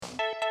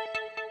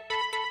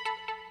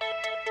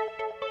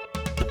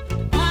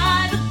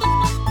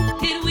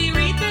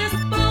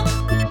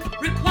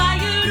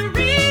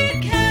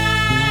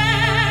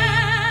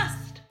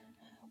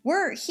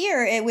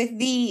here with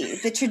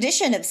the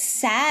tradition of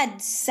sad,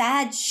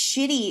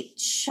 shitty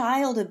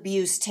child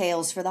abuse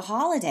tales for the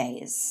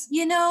holidays.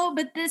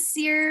 But this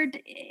year,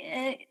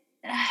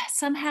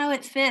 somehow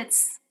it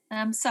fits.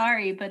 I'm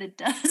sorry, but it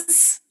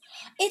does.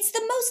 It's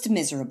the most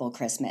miserable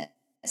Christmas.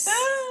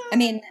 I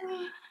mean,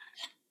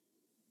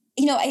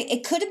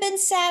 it could have been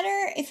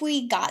sadder if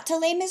we got to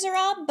Les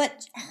Miserables,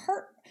 but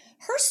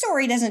her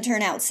story doesn't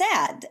turn out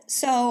sad.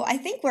 So I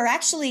think we're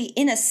actually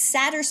in a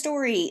sadder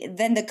story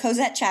than the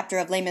Cosette chapter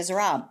of Les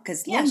Miserables.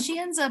 Because she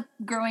ends up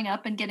growing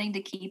up and getting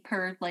to keep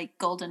her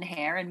golden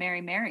hair and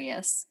marry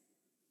Marius.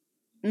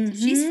 Mm-hmm. So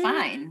she's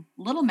fine.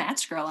 Little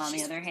Match Girl, on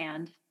the other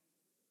hand.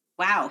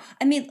 Wow.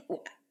 I mean,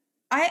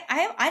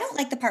 I don't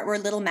like the part where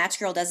Little Match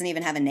Girl doesn't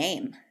even have a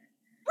name.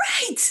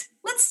 Right.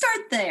 Let's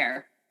start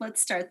there.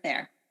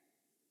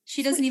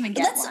 She doesn't even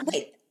get one.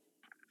 Wait.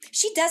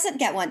 She doesn't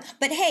get one.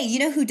 But hey, you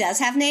know who does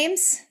have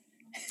names?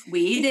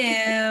 We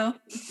do.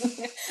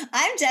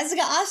 I'm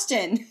Jessica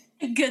Austin.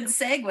 Good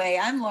segue.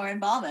 I'm Lauren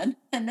Ballman,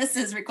 and this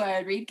is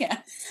Required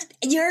Readcast.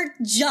 Your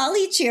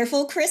jolly,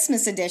 cheerful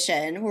Christmas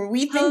edition, where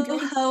we've been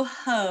ho,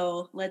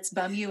 ho. Let's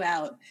bum you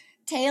out.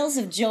 Tales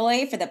of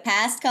joy for the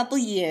past couple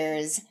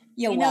years.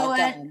 You're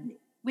welcome. What?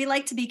 We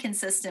like to be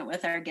consistent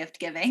with our gift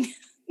giving.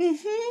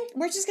 Mm-hmm.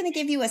 We're just going to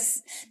give you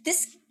this.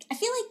 I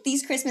feel like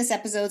these Christmas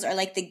episodes are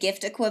like the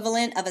gift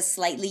equivalent of a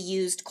slightly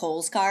used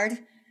Kohl's card.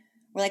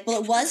 We're like,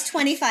 well, it was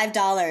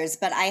 $25,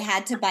 but I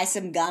had to buy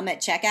some gum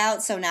at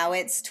checkout, so now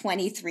it's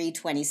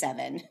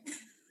 $23.27.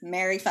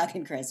 Merry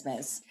fucking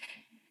Christmas.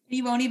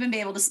 You won't even be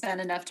able to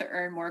spend enough to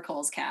earn more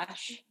Kohl's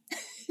cash.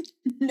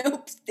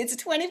 Nope. It's a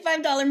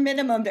 $25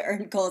 minimum to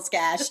earn Kohl's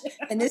cash,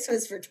 and this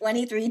was for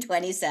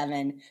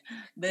 $23.27.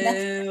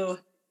 Boo.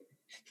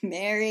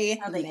 Merry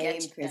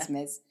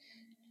Christmas.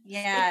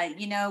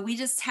 Yeah, we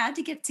just had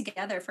to get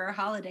together for a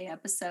holiday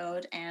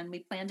episode, and we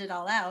planned it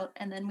all out,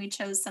 and then we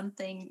chose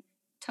something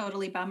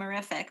totally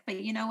bummerific.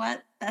 But you know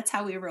what? That's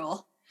how we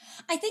roll.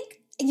 I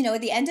think,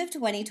 at the end of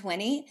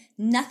 2020,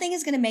 nothing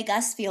is going to make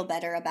us feel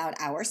better about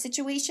our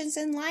situations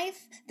in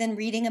life than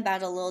reading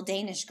about a little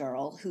Danish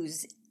girl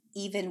who's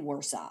even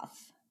worse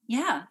off.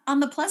 Yeah. On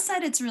the plus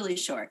side, it's really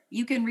short.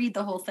 You can read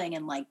the whole thing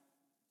in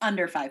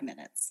under 5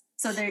 minutes.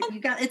 So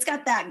it's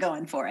got that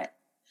going for it.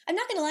 I'm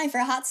not going to lie, for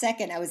a hot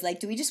second, I was like,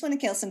 do we just want to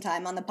kill some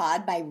time on the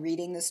pod by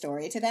reading the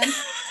story to them?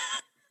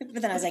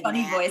 But then I was like,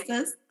 funny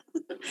voices.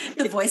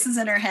 The voices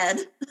in her head.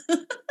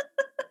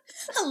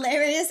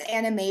 Hilarious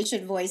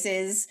animation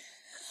voices.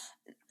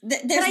 But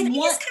I think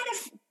it's kind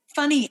of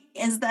funny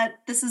is that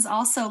this is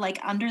also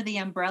under the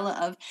umbrella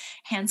of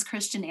Hans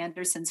Christian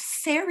Andersen's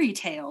fairy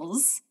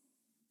tales.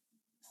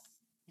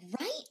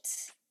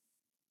 Right.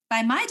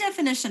 By my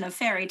definition of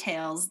fairy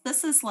tales,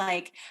 this is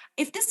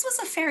if this was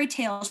a fairy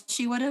tale,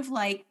 she would have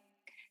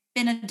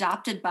been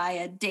adopted by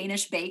a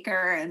Danish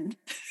baker and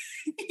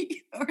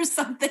or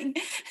something.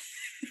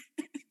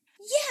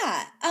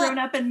 Yeah. Grown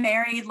up and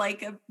married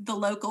the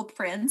local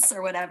prince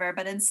or whatever.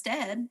 But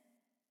instead,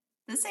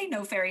 this ain't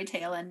no fairy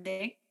tale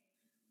ending.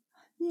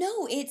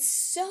 No, it's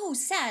so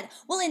sad.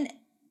 Well, and,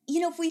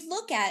 if we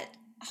look at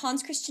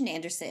Hans Christian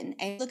Andersen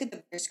and look at the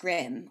Brothers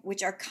Grimm,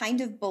 which are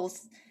kind of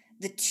both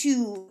the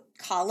two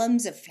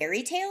columns of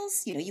fairy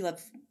tales, you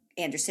have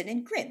Andersen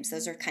and Grimm's.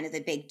 Those are kind of the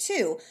big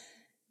two.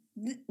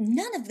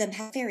 None of them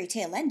have fairy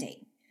tale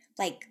ending.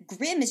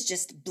 Grimm is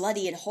just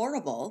bloody and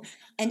horrible,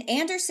 and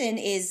Andersen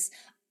is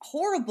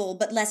horrible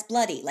but less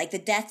bloody. The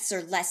deaths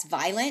are less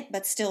violent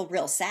but still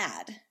real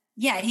sad.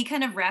 Yeah, he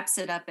kind of wraps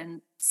it up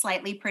in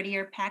slightly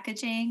prettier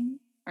packaging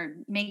or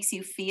makes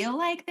you feel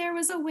like there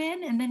was a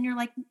win, and then you're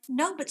like,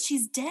 no, but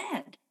she's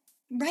dead.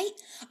 Right?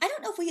 I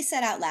don't know if we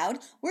said out loud,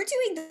 we're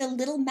doing The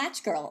Little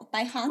Match Girl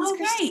by Hans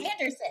Christian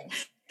Andersen.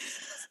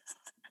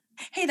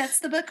 Hey, that's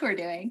the book we're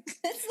doing.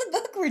 That's the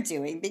book we're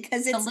doing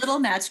because it's The Little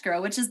Match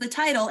Girl, which is the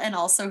title and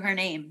also her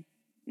name.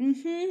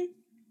 Mm-hmm.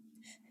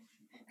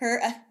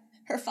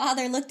 Her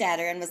father looked at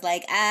her and was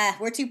like,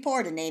 we're too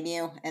poor to name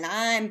you, and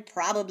I'm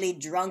probably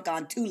drunk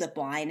on tulip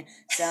wine,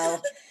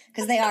 so,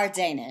 because they are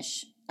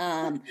Danish.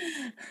 And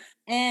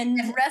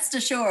rest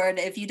assured,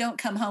 if you don't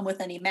come home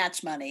with any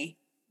match money,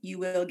 you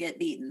will get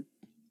beaten.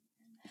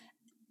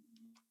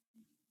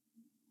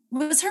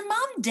 Was her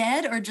mom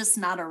dead or just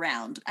not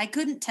around? I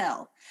couldn't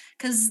tell.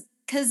 Because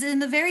in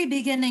the very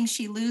beginning,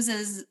 she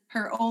loses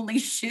her only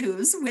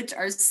shoes, which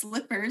are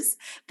slippers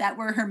that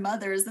were her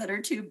mother's that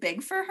are too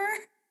big for her.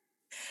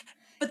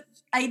 But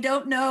I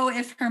don't know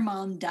if her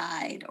mom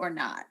died or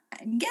not.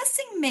 I'm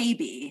guessing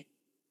maybe.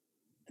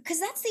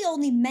 Because that's the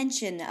only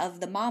mention of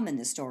the mom in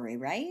the story,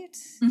 right?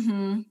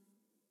 Mm-hmm.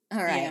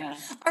 All right. Yeah.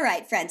 All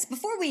right, friends,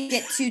 before we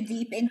get too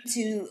deep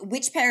into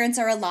which parents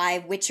are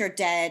alive, which are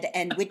dead,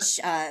 and which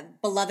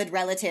beloved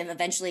relative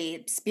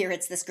eventually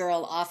spirits this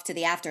girl off to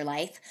the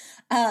afterlife,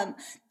 The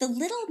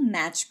Little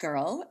Match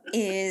Girl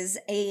is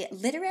a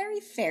literary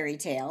fairy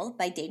tale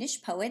by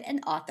Danish poet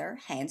and author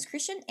Hans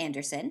Christian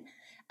Andersen,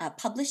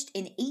 published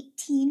in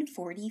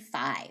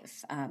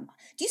 1845.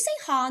 Do you say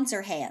Hans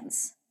or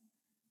Hans?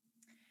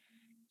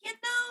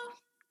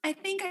 I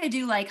think I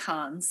do like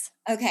Hans.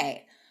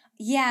 Okay.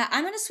 Yeah,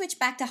 I'm going to switch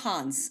back to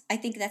Hans. I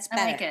think that's I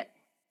like better. it.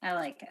 I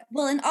like it.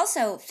 Well, and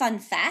also fun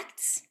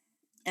facts,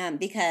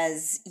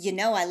 because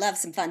I love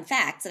some fun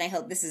facts, and I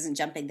hope this isn't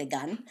jumping the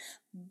gun.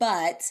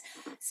 But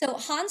so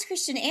Hans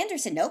Christian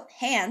Andersen, nope,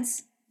 Han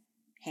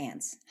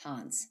Hans?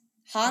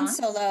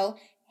 Solo,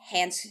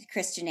 Hans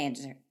Christian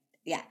Andersen.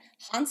 Yeah,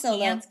 Han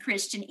Solo, Hans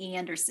Christian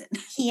Andersen.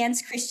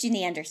 Hans Christian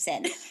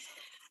Andersen.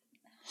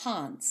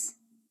 Hans,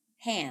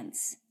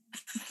 Hans.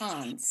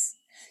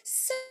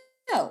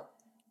 So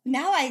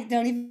now I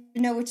don't even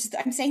know which is.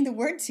 I'm saying the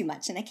word too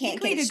much, and I I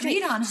can't think get we'd it straight.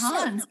 agreed on So,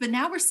 Hans, but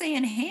now we're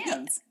saying yeah,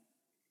 Hans.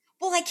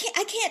 well, I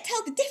can't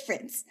tell the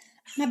difference.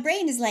 My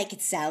brain is like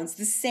it sounds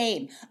the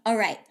same. All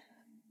right.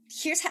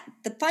 Here's how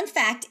the fun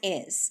fact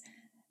is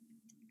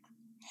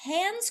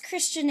Hans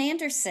Christian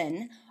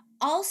Andersen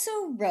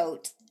also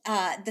wrote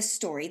the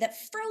story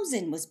that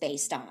Frozen was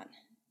based on,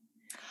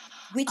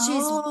 which is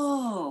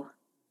Oh,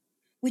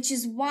 which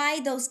is why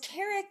those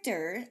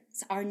characters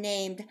are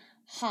named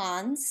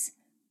Hans,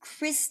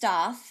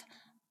 Kristoff,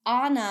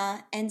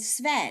 Anna, and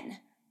Sven.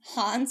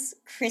 Hans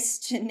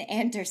Christian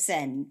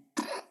Andersen.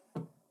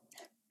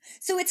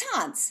 So it's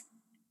Hans.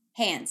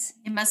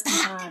 it must be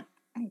Hans.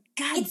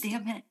 God It's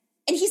damn it.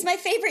 And he's my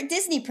favorite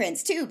Disney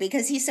prince too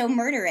because he's so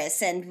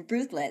murderous and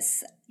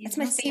ruthless. He's That's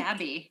my real favorite.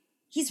 stabby.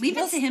 He's Leave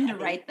real it to him to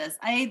stabby. write this.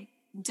 I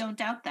don't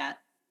doubt that.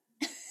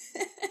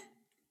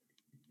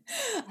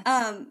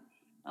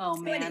 Oh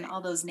So man, anyway,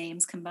 all those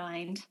names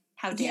combined.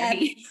 How dare yeah,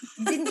 he?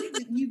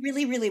 didn't you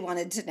really, really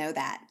wanted to know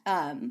that?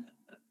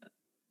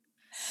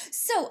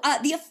 So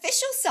the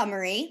official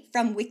summary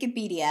from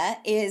Wikipedia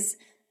is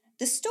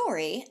the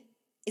story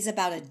is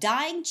about a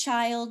dying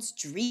child's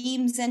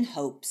dreams and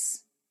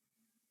hopes,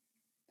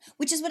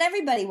 which is what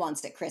everybody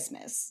wants at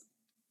Christmas.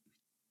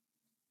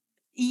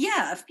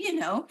 Yeah,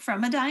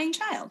 from a dying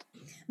child.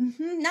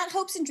 Not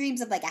hopes and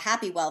dreams of like a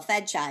happy,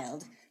 well-fed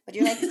child, but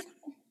you're like,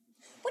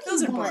 what do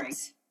Those you are want? boring.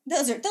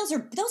 Those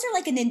are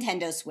like a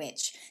Nintendo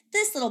Switch.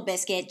 This little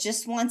biscuit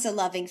just wants a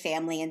loving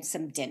family and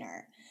some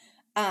dinner.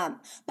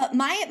 But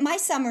my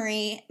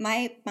summary,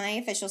 my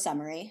official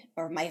summary,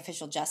 or my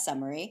official just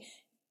summary,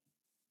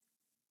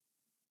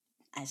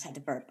 I just had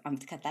to burp. I'm going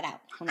to cut that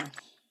out. Hold on.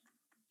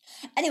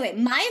 Anyway,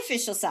 my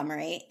official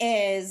summary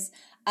is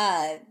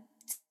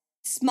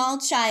small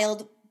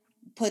child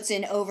puts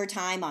in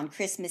overtime on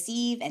Christmas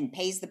Eve and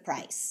pays the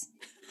price.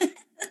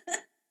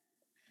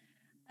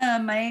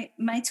 My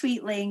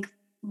tweet link,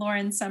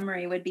 Lauren's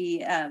summary would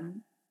be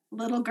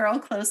little girl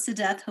close to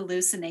death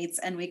hallucinates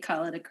and we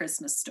call it a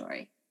Christmas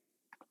story.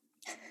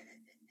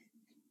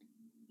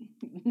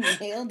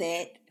 Nailed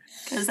it.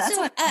 Because that's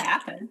what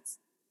happens.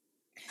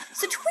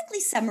 So to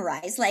quickly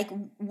summarize, like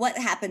what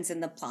happens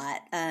in the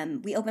plot,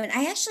 we open.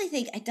 I actually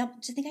think I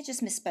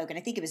just misspoke, and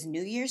I think it was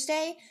New Year's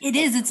Day. It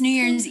is. It's New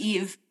Year's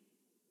Eve,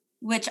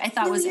 which I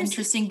thought was Year's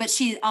interesting. But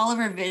all of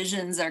her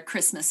visions are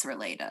Christmas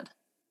related.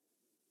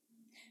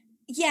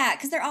 Yeah,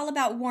 because they're all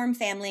about warm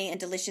family and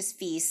delicious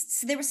feasts.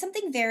 So there was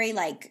something very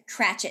like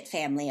Cratchit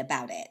family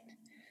about it.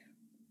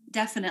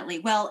 Definitely.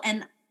 Well,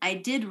 and I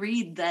did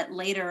read that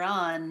later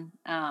on,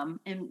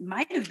 it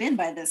might have been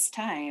by this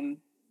time,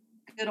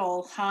 good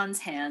old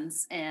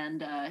Hans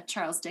and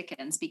Charles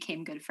Dickens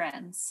became good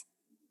friends.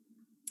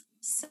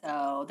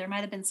 So there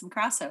might have been some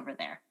crossover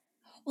there.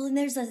 Well, and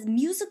there's a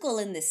musical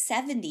in the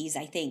 70s,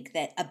 I think,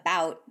 that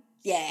about,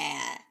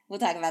 yeah, we'll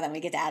talk about that when we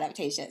get to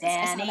adaptations.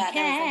 Danny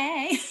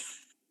Kaye.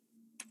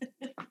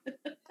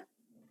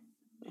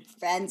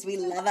 Friends, we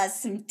love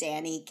us some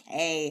Danny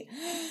Kaye.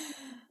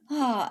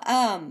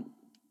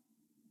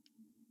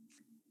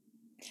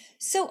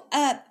 So,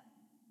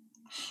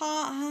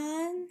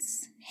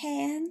 Hans.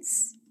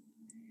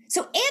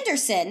 So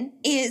Andersen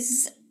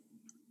is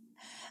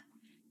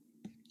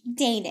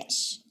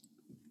Danish.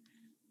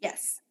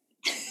 Yes.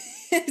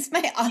 It's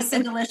my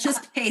awesome delicious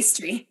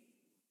pastry.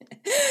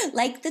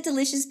 Like the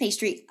delicious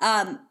pastry.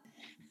 All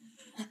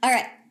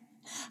right.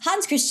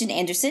 Hans Christian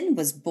Andersen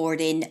was born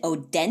in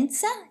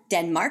Odense,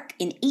 Denmark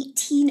in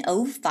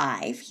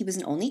 1805. He was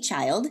an only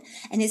child,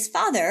 and his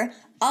father,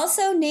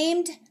 also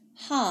named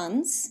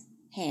Hans,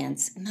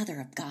 mother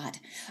of God,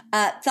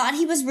 thought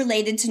he was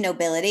related to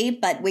nobility,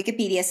 but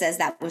Wikipedia says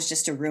that was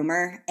just a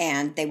rumor,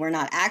 and they were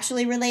not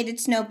actually related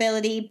to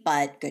nobility,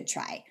 but good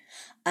try.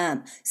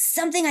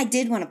 Something I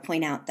did want to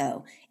point out,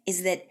 though,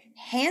 is that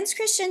Hans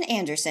Christian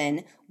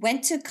Andersen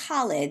went to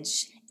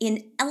college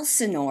in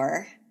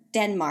Elsinore,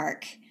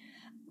 Denmark,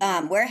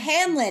 where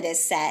Hamlet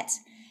is set.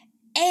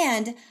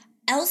 And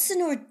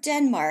Elsinore,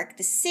 Denmark,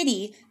 the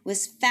city,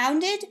 was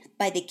founded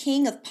by the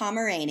King of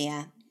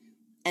Pomerania.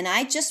 And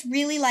I just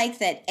really like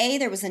that,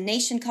 there was a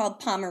nation called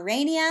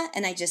Pomerania,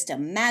 and I just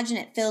imagine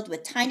it filled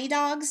with tiny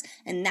dogs,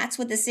 and that's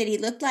what the city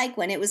looked like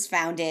when it was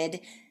founded.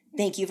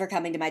 Thank you for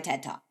coming to my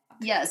TED Talk.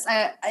 Yes,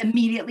 I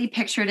immediately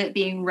pictured it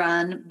being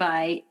run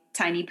by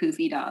tiny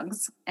poofy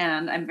dogs,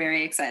 and I'm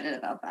very excited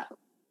about that.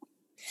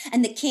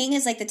 And the king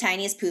is like the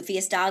tiniest,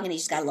 poofiest dog, and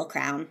he's just got a little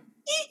crown.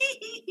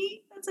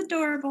 That's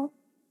adorable.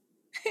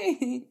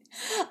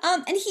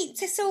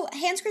 So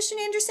Hans Christian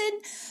Andersen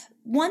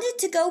wanted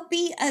to go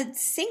be a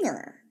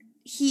singer.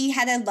 he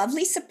had a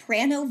lovely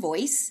soprano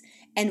voice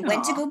and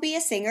went to Aw. go be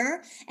a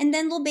singer. And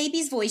then Lil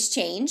Baby's voice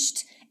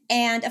changed.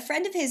 And a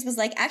friend of his was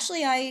like,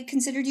 actually, I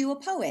considered you a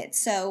poet.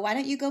 So why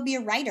don't you go be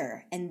a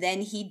writer? And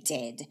then he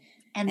did.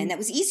 And And that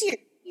was easier to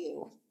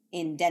do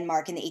in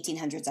Denmark in the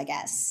 1800s, I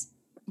guess.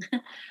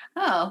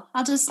 oh,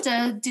 I'll just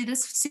do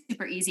this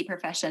super easy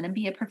profession and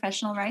be a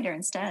professional writer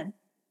instead.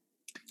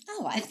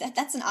 Oh,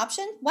 that's an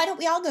option? Why don't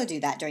we all go do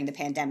that during the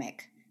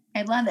pandemic?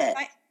 I love it.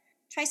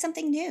 Try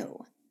something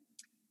new.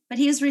 But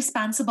he is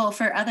responsible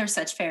for other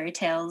such fairy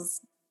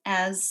tales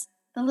as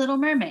The Little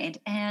Mermaid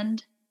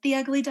and The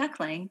Ugly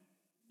Duckling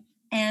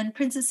and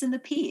Princess and the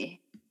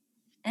Pea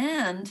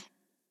and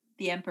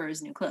The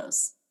Emperor's New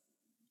Clothes.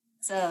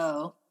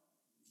 So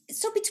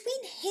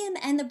between him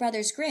and the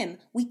Brothers Grimm,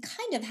 we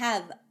kind of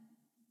have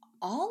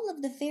all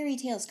of the fairy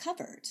tales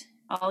covered.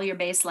 all your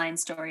baseline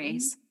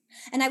stories.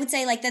 And I would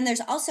say, like, then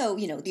there's also,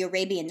 the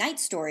Arabian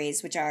Nights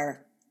stories, which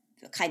are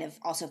kind of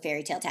also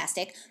fairy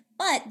tale-tastic,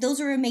 but those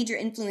were a major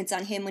influence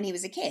on him when he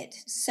was a kid.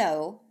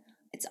 So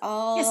it's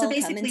all Yeah, so coming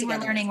basically we're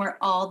together. learning where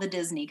all the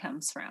Disney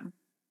comes from.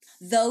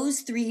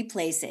 Those three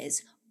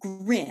places,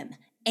 Grimm,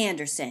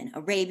 Anderson,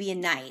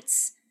 Arabian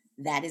Nights,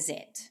 that is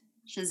it.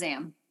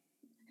 Shazam.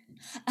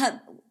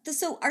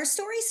 So our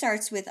story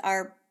starts with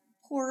our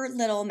poor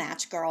little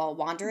match girl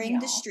wandering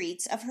the Yeah.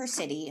 streets of her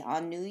city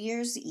on New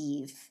Year's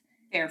Eve.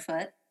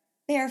 Barefoot.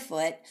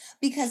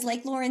 Because,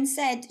 like Lauren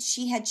said,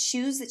 she had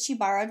shoes that she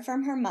borrowed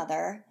from her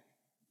mother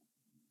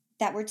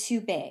that were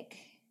too big.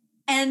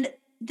 And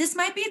this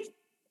might be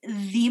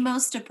the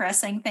most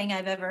depressing thing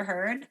I've ever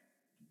heard,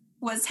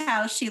 was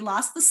how she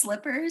lost the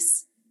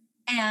slippers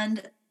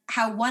and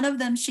how one of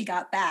them she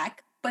got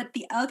back, but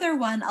the other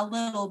one a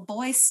little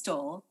boy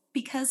stole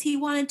because he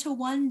wanted to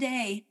one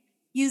day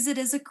use it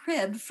as a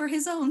crib for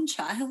his own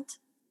child.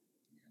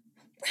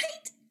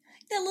 Right?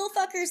 The little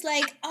fucker's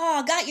like,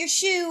 oh, got your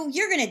shoe.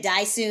 You're going to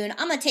die soon.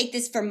 I'm going to take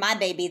this for my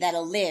baby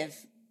that'll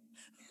live.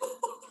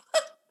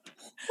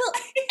 Well,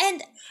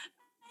 and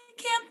I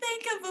can't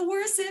think of a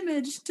worse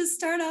image to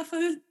start off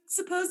a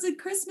supposed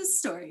Christmas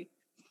story.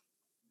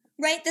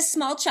 right, the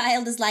small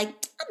child is like,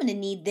 I'm going to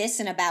need this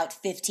in about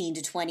 15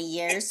 to 20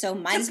 years, so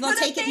might as well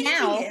take it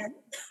now.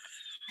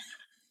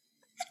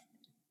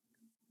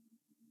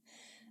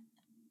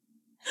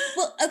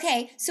 Well,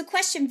 okay, so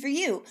question for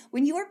you.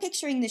 When you were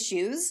picturing the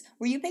shoes,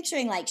 were you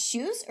picturing like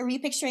shoes or were you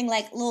picturing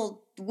like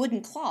little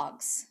wooden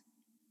clogs?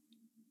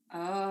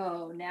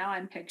 Oh, now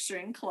I'm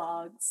picturing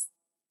clogs.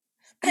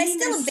 But I mean,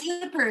 they're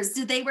slippers.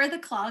 Did they wear the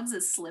clogs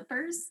as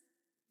slippers?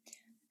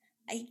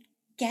 I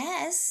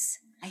guess.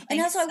 I think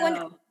And also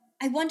so.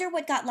 I wonder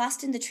what got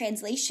lost in the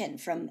translation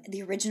from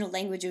the original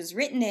language it was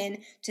written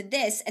in to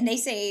this, and they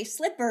say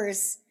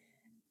slippers.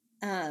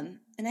 And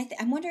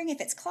I'm wondering if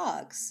it's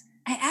clogs.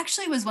 I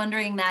actually was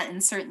wondering that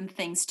in certain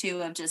things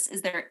too, of just,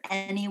 is there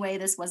any way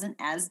this wasn't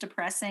as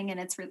depressing in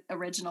its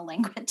original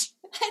language?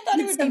 I thought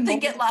it would something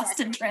be get lost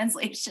in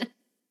translation.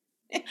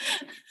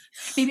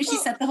 Maybe she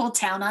set the whole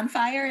town on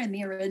fire in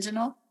the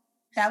original.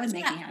 That would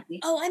make me happy.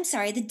 Oh, I'm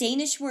sorry. The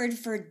Danish word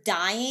for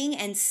dying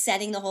and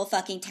setting the whole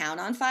fucking town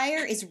on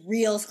fire is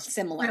real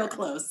similar. Real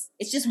close.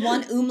 It's just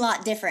one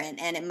umlaut different,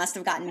 and it must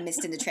have gotten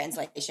missed in the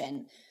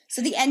translation.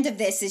 So the end of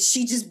this is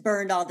she just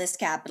burned all this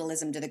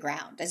capitalism to the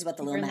ground, is what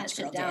the little match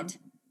girl did.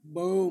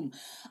 Boom.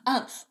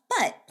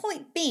 But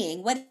point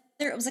being, whether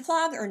it was a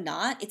clog or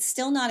not, it's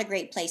still not a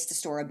great place to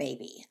store a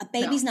baby. A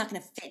baby's not going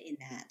to fit in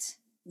that.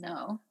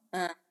 No.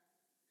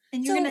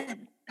 And you're going to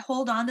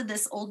hold on to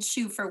this old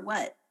shoe for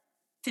what?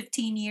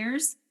 15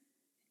 years?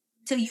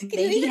 Till you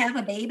maybe have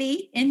a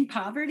baby in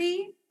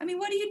poverty? I mean,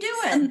 what are you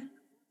doing?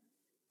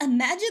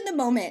 Imagine the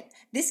moment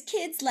this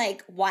kid's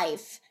like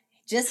wife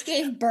just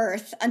gave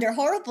birth under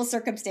horrible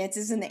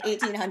circumstances in the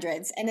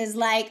 1800s and is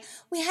like,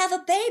 we have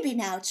a baby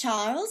now,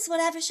 Charles.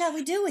 Whatever shall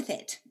we do with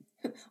it?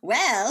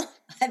 Well,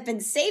 I've been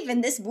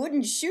saving this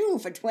wooden shoe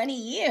for 20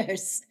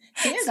 years.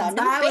 Here's our new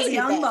baby. I was a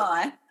young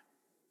boy.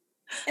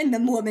 And the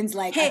woman's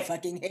like, hey, I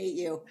fucking hate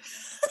you.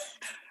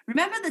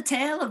 Remember the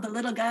tale of the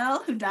little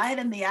girl who died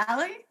in the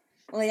alley?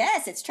 Well,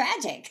 yes, it's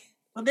tragic.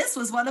 Well, this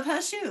was one of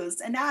her shoes,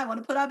 and now I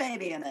want to put our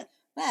baby in it.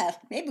 Well,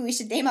 maybe we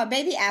should name our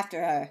baby after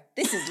her.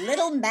 This is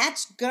Little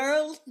Match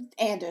Girl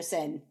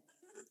Anderson.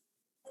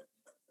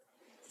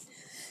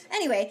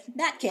 Anyway,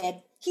 that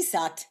kid, he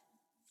sucked.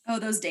 Oh,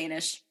 those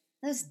Danish.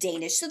 Those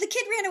Danish. So the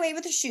kid ran away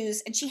with her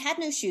shoes, and she had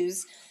no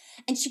shoes,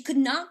 and she could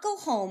not go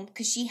home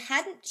because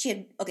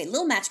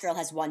Little Match Girl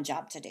has one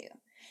job to do,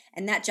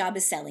 and that job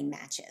is selling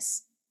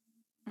matches.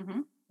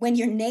 Mm-hmm. When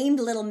you're named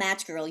Little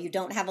Match Girl, you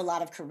don't have a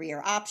lot of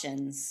career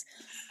options.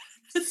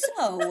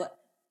 So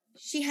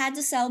she had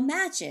to sell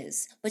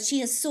matches, but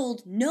she has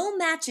sold no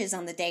matches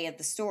on the day of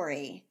the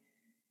story.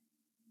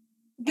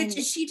 Which,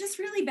 is she just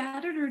really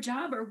bad at her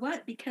job or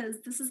what? Because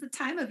this is the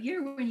time of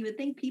year when you would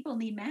think people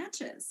need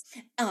matches.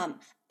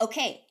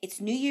 Okay, it's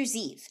New Year's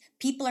Eve.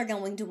 People are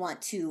going to want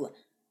to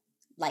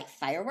light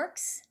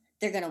fireworks.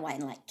 They're going to want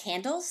to light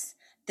candles.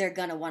 They're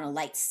going to want to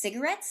light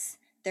cigarettes.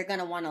 They're going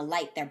to want to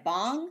light their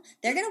bong.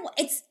 They're going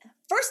to,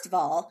 first of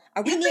all,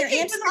 are we near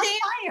Amsterdam? It was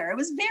on fire. It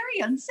was very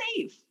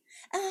unsafe.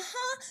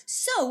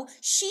 So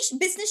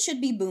business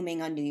should be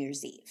booming on New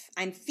Year's Eve.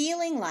 I'm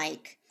feeling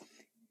like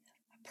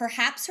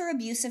perhaps her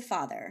abusive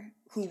father,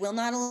 who will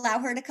not allow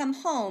her to come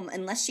home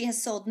unless she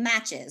has sold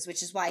matches,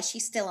 which is why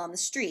she's still on the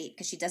street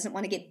because she doesn't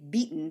want to get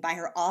beaten by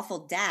her awful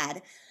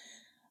dad.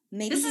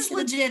 Maybe this is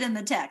legit in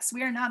the text.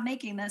 We are not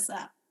making this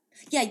up.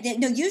 Yeah,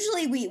 no,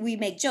 usually we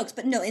make jokes,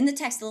 but no, in the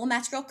text, the little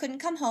match girl couldn't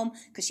come home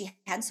because she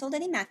hadn't sold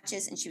any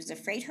matches and she was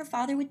afraid her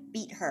father would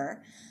beat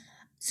her.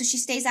 So she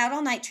stays out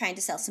all night trying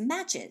to sell some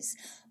matches.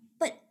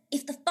 But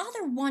if the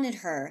father wanted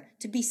her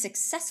to be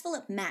successful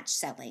at match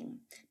selling,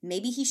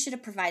 maybe he should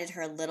have provided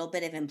her a little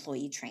bit of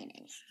employee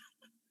training.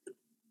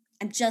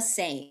 I'm just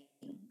saying,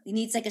 he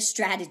needs like a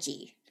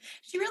strategy.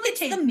 She really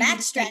takes the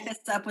match strategy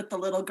this up with the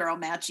little girl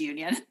match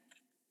union.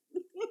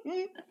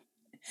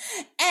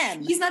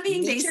 M. He's not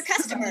being basic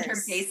customers. Her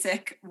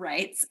basic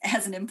rights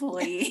as an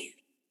employee.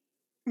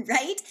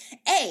 Right?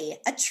 A.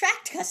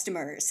 Attract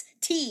customers.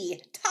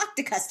 T. Talk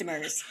to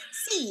customers.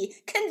 C.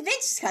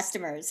 Convince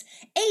customers.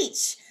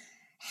 H.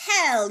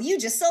 Hell, you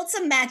just sold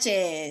some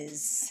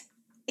matches.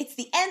 It's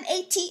the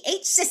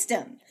MATH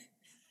system.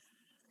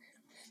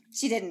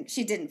 She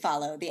didn't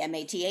follow the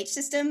MATH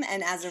system,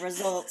 and as a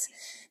result,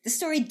 the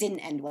story didn't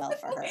end well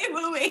for her.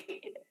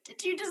 Wait.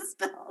 Did you just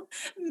spell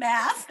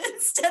math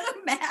instead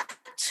of match?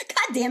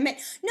 God damn it.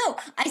 No,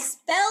 I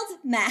spelled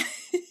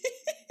math.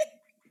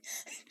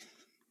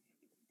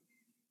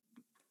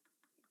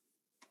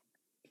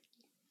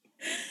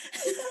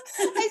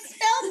 I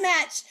spelled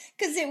match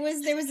because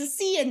there was a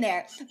C in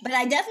there, but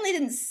I definitely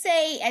didn't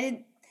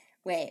say,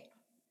 wait.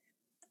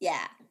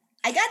 Yeah.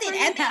 I got the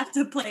M. have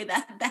to play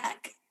that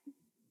back.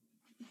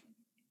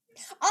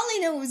 All I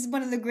know was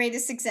one of the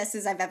greatest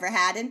successes I've ever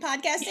had in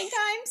podcasting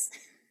times.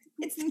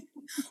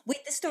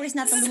 Wait, the story's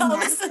not the little all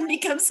of a sudden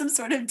becomes some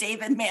sort of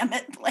David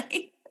Mamet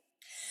play.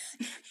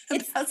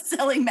 It's about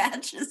selling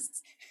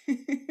matches.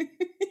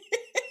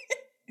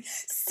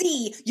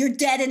 C, you're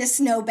dead in a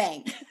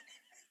snowbank.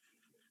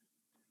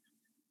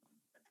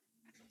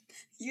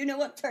 You know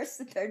what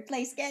third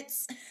place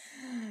gets?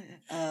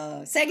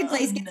 Second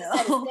place gets a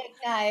set of steak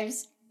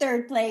knives.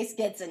 Third place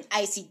gets an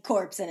icy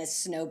corpse in a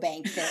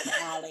snowbank-filled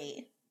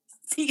alley.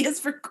 C is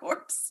for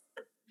corpse.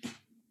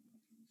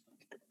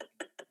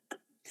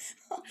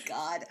 Oh,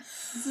 God.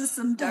 This is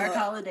some dark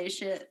holiday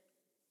shit.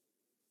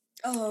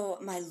 Oh,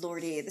 my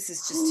lordy. This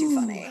is just too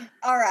funny.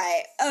 All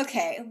right.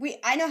 Okay.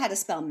 I know how to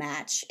spell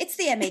match. It's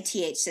the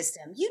MATH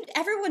system.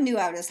 Everyone knew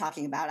what I was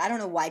talking about. I don't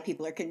know why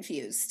people are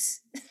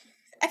confused.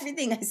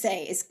 Everything I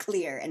say is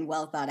clear and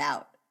well thought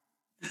out.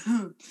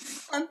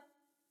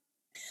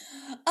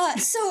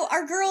 So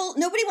our girl,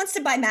 nobody wants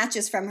to buy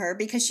matches from her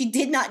because she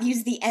did not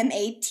use the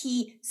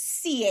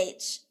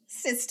MATCH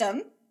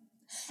system.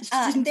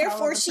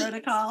 Therefore, she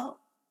protocol.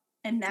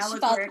 And now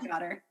look where it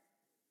got her.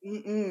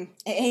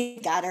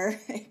 It got her.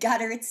 It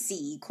got her at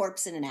C,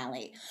 corpse in an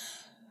alley.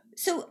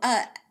 So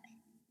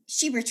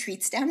she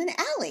retreats down an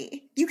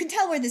alley. You can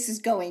tell where this is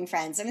going,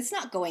 friends, and it's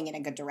not going in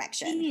a good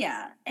direction.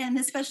 Yeah, and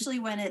especially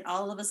when it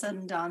all of a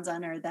sudden dawns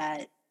on her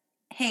that,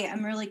 hey,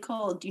 I'm really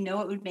cold. Do you know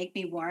what would make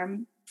me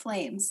warm?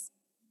 Flames.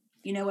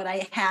 You know what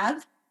I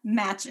have?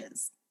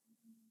 Matches.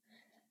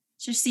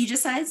 So she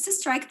decides to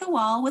strike the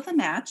wall with a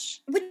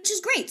match. Which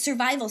is great.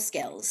 Survival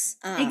skills.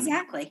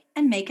 Exactly.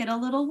 And make it a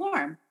little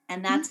warm.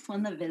 And that's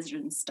when the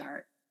visions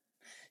start.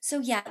 So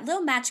yeah,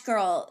 little match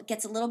girl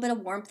gets a little bit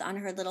of warmth on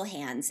her little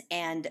hands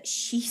and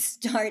she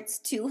starts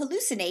to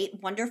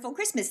hallucinate wonderful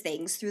Christmas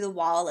things through the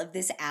wall of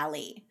this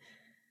alley.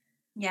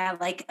 Yeah,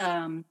 like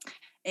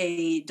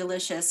a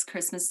delicious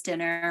Christmas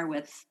dinner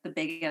with the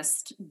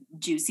biggest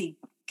juicy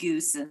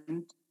goose,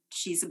 and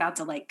she's about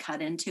to like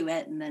cut into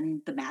it and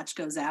then the match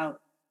goes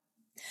out.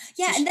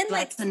 Yeah, so and then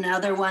like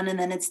another one, and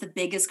then it's the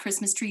biggest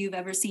Christmas tree you've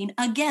ever seen.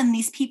 Again,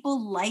 these people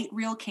light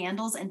real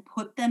candles and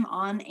put them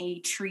on a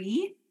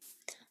tree.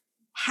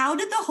 How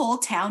did the whole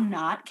town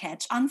not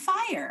catch on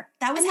fire?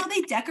 That was how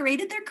they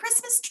decorated their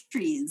Christmas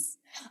trees.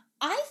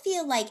 I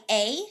feel like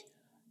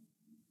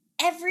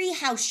every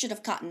house should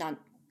have caught on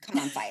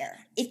fire.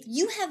 If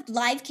you have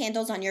live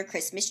candles on your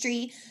Christmas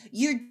tree,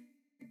 you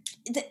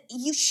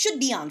should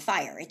be on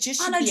fire. It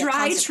just should on be a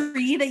dry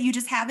tree that you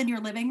just have in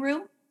your living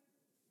room.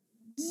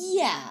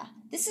 Yeah,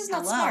 this is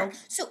not smart.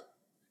 So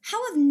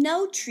how have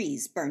no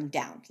trees burned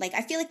down? Like,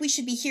 I feel like we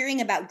should be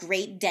hearing about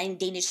great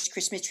Danish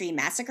Christmas tree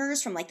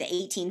massacres from like the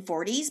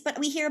 1840s, but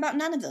we hear about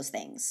none of those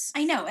things.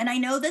 I know, and I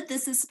know that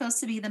this is supposed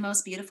to be the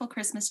most beautiful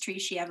Christmas tree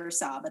she ever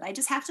saw, but I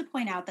just have to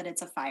point out that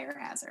it's a fire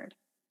hazard.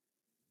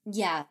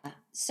 Yeah,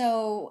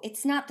 so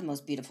it's not the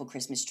most beautiful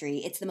Christmas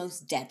tree, it's the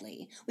most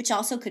deadly, which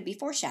also could be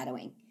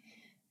foreshadowing.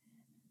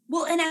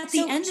 Well, and at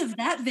the end of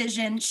that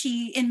vision,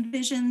 she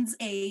envisions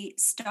a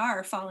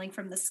star falling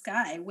from the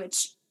sky,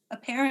 which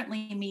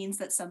apparently means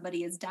that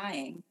somebody is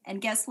dying.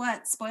 And guess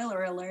what?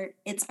 Spoiler alert,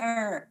 it's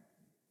her.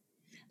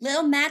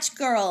 Little match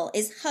girl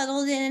is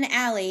huddled in an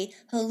alley,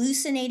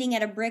 hallucinating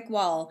at a brick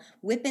wall,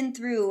 whipping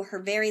through her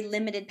very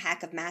limited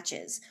pack of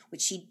matches,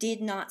 which she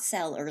did not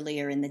sell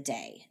earlier in the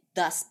day,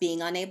 thus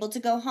being unable to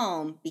go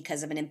home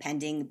because of an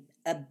impending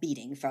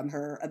beating from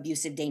her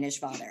abusive Danish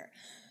father.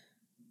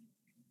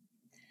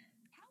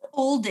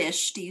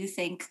 oldish do you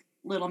think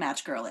Little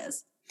Match Girl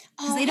is?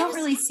 Because Oh, they don't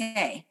really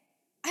say.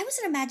 I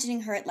wasn't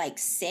imagining her at like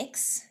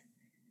 6.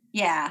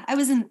 Yeah, I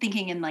wasn't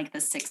thinking in like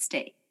the 6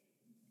 to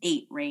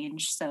 8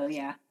 range. So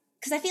yeah.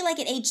 Because I feel like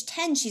at age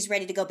 10, she's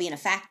ready to go be in a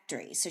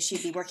factory. So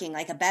she'd be working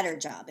like a better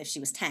job if she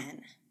was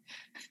 10.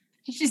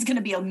 She's going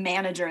to be a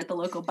manager at the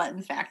local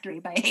button factory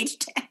by age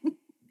 10.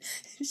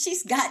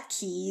 She's got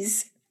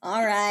keys.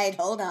 All right,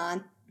 hold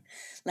on.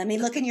 Let me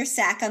look in your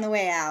sack on the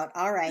way out.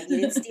 All right,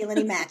 you didn't steal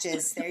any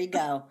matches. There you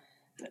go.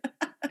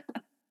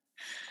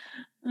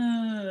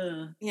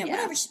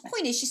 Whatever.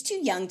 Point is, she's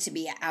too young to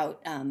be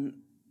out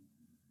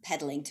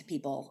peddling to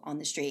people on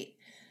the street.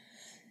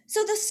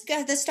 So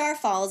the star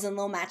falls and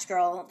Little Match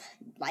Girl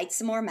lights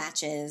some more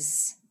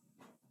matches.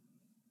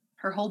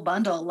 Her whole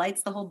bundle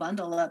lights the whole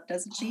bundle up,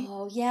 doesn't she?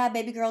 Oh, yeah.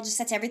 Baby girl just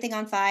sets everything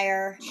on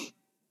fire.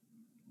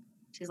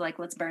 She's like,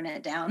 let's burn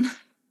it down.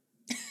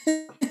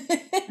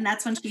 And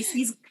that's when she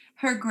sees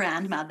her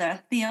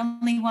grandmother, the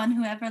only one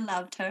who ever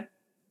loved her,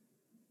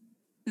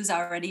 who's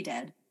already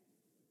dead.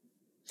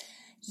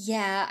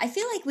 Yeah, I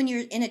feel like when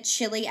you're in a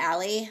chilly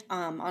alley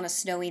on a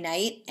snowy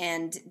night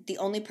and the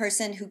only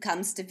person who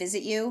comes to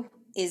visit you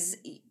is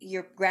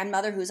your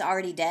grandmother who's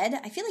already dead,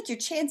 I feel like your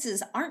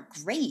chances aren't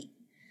great.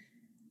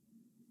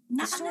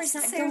 Not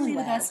necessarily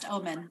the best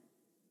omen.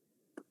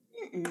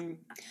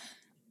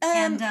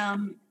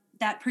 And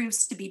that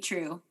proves to be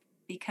true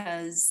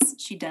because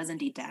she does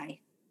indeed die.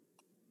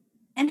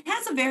 And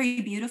has a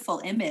very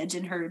beautiful image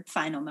in her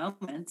final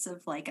moments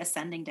of like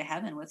ascending to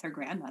heaven with her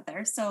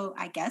grandmother. So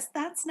I guess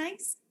that's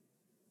nice.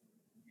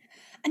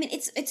 I mean,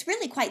 it's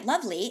really quite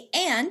lovely.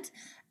 And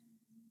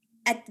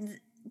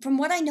from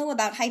what I know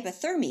about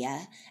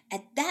hypothermia,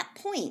 at that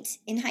point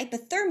in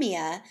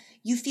hypothermia,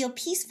 you feel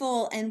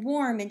peaceful and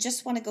warm and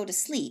just want to go to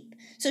sleep.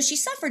 So she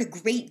suffered a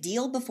great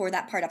deal before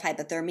that part of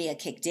hypothermia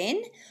kicked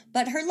in,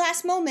 but her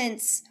last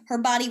moments, her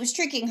body was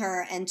tricking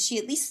her and she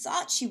at least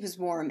thought she was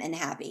warm and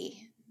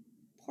happy.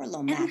 Poor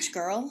Little Match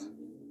Girl.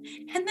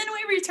 And then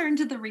we return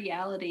to the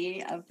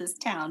reality of this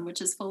town,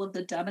 which is full of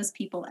the dumbest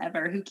people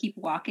ever who keep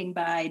walking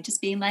by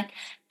just being like,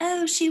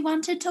 oh, she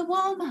wanted to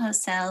warm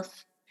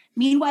herself.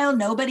 Meanwhile,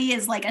 nobody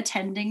is like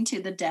attending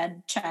to the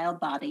dead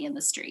child body in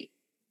the street.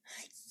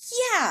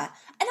 Yeah.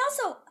 And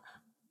also,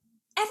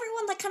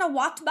 everyone like kind of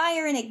walked by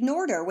her and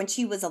ignored her when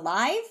she was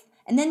alive.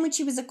 And then when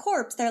she was a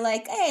corpse, they're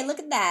like, hey, look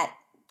at that.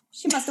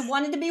 She must have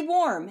wanted to be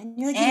warm. And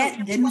you're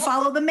like, didn't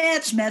follow the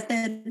match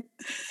method.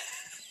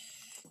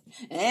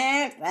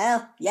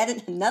 Well,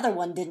 yet another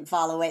one didn't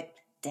follow it.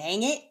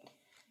 Dang it.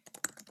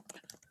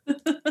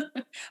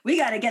 We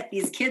got to get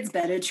these kids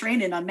better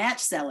training on match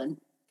selling.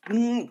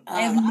 I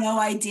have no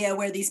idea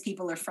where these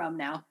people are from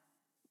now.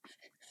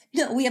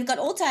 No, we have got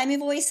old-timey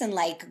voice and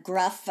like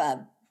gruff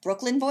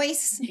Brooklyn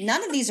voice.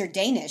 None of these are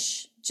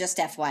Danish, just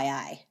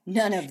FYI.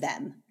 None of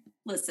them.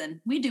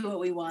 Listen, we do what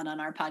we want on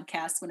our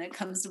podcast when it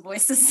comes to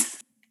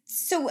voices.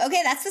 So,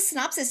 okay, that's the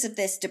synopsis of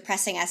this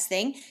depressing-ass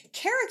thing.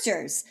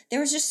 Characters. There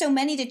was just so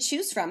many to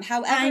choose from.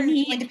 However,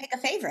 you're going to pick a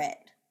favorite.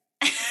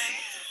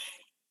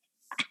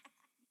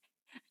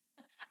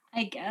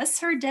 I guess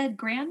her dead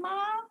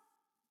grandma,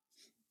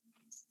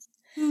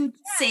 who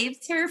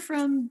saves her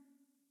from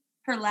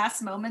her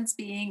last moments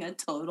being a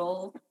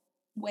total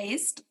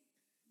waste.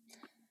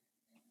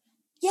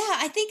 Yeah,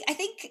 I think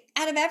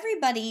out of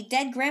everybody,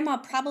 dead grandma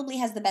probably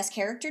has the best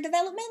character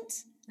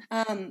development.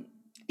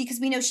 Because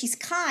we know she's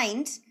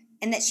kind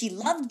and that she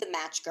loved the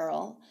match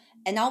girl.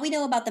 And all we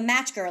know about the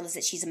match girl is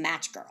that she's a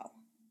match girl.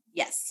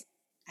 Yes.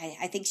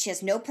 I think she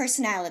has no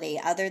personality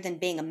other than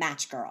being a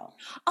match girl.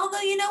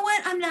 Although, you know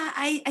what?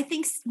 I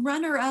think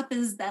runner-up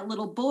is that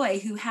little boy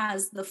who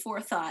has the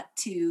forethought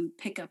to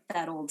pick up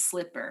that old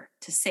slipper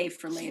to save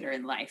for later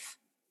in life.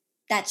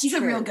 He's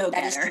a real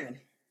go-getter.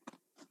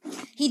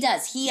 He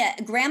does.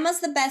 Grandma's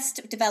the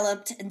best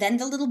developed, then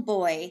the little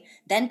boy,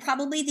 then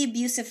probably the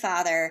abusive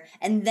father,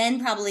 and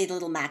then probably the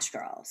little match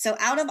girl. So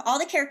out of all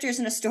the characters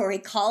in a story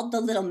called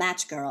the little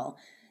match girl,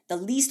 the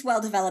least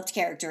well-developed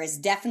character is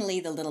definitely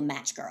the little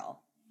match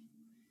girl.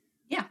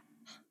 Yeah.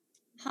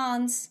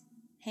 Hans,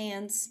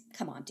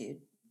 come on,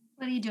 dude.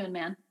 What are you doing,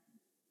 man?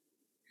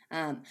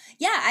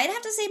 Yeah, I'd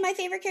have to say my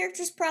favorite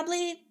character is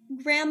probably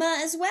Grandma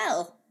as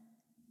well.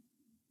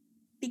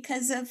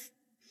 Because of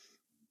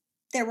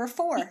there were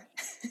 4.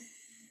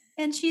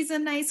 And she's a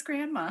nice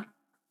grandma.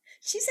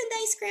 She's a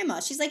nice grandma.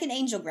 She's like an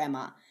angel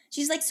grandma.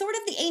 She's like sort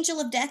of the angel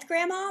of death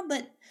grandma,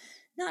 but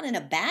not in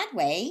a bad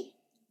way.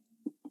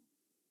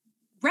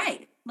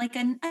 Right. Like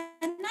a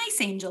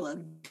nice angel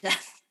of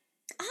death.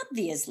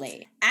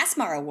 Obviously.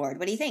 ASMAR Award.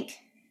 What do you think?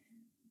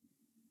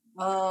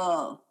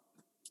 Oh.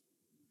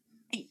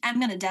 I'm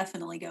going to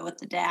definitely go with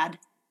the dad.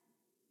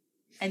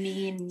 I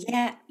mean,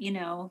 yeah, you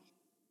know,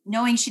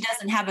 knowing she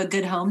doesn't have a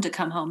good home to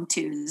come home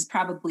to is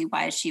probably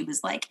why she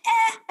was like,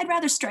 I'd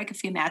rather strike a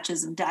few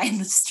matches and die in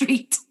the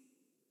street.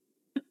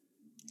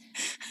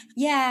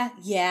 Yeah.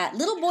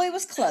 Little boy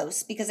was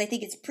close because I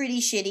think it's pretty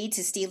shitty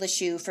to steal a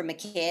shoe from a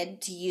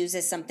kid to use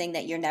as something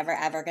that you're never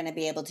ever going to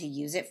be able to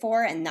use it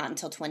for and not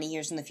until 20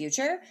 years in the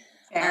future.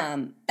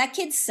 Fair. That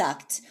kid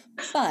sucked,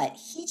 but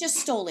he just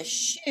stole a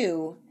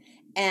shoe,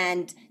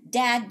 and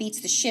dad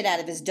beats the shit out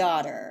of his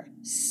daughter.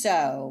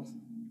 So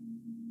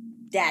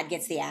dad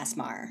gets the ass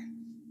mar.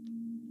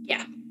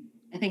 Yeah.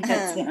 I think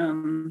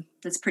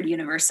that's pretty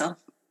universal,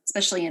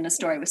 especially in a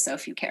story with so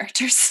few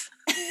characters.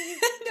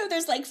 No,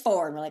 there's like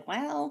 4, and we're like,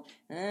 wow.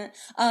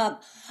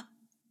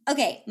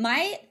 Okay,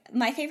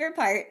 my favorite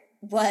part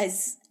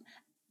was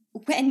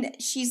when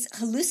she's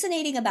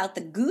hallucinating about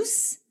the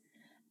goose,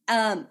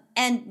 and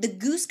the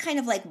goose kind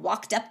of like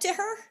walked up to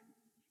her.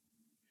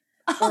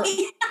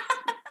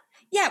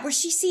 Yeah, where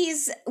she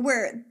sees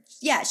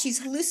she's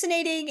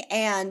hallucinating,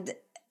 and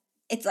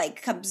it's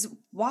like comes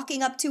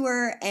walking up to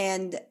her,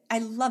 and I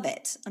love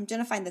it. I'm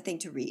gonna find the thing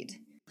to read.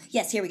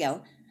 Yes, here we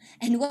go.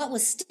 And what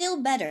was still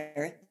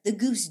better, the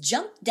goose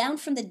jumped down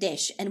from the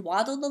dish and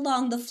waddled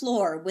along the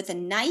floor with a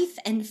knife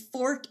and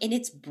fork in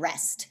its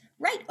breast,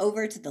 right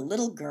over to the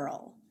little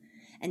girl.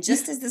 And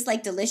just as this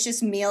like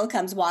delicious meal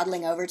comes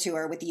waddling over to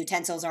her with the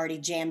utensils already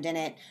jammed in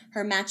it,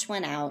 her match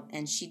went out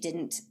and she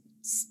didn't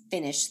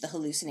finish the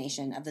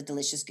hallucination of the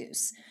delicious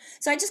goose.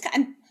 So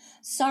I'm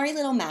sorry,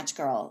 little match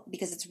girl,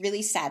 because it's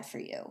really sad for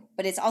you,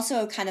 but it's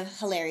also a kind of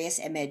hilarious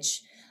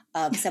image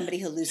of somebody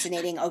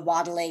hallucinating a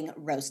waddling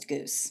roast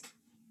goose.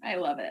 I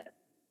love it.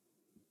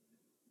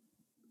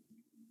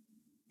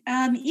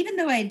 Even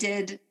though I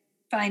did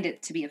find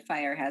it to be a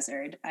fire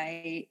hazard,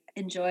 I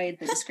enjoyed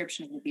the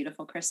description of the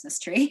beautiful Christmas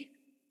tree.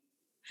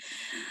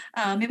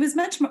 It was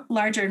much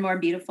larger and more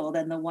beautiful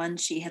than the one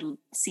she had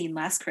seen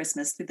last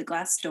Christmas through the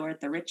glass door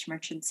at the rich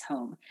merchant's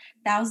home.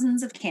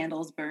 Thousands of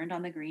candles burned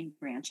on the green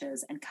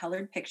branches, and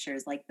colored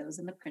pictures like those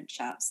in the print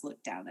shops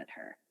looked down at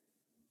her.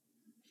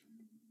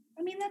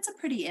 I mean, that's a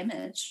pretty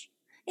image.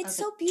 It's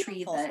so beautiful.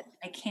 Tree that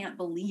I can't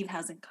believe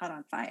hasn't caught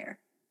on fire.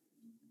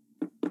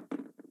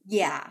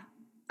 Yeah.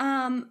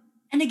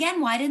 And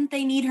again, why didn't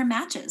they need her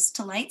matches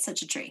to light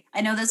such a tree? I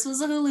know this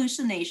was a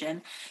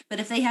hallucination, but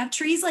if they have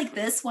trees like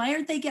this, why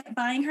aren't they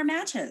buying her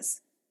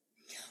matches?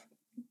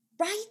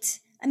 Right?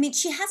 I mean,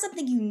 she has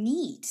something you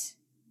need.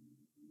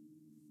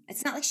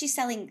 It's not like she's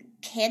selling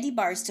candy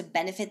bars to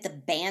benefit the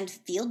band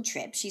field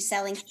trip. She's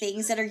selling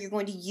things that you're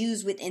going to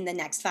use within the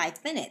next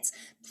 5 minutes.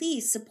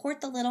 Please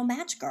support the little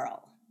match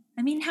girl.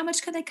 I mean, how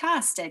much could they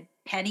cost? A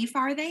penny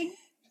farthing?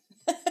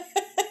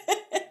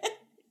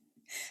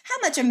 How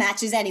much are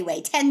matches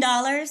anyway?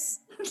 $10?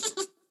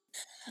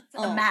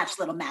 A match,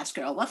 little match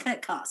girl. What could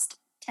it cost?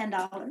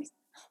 $10?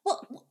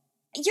 Well,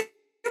 you're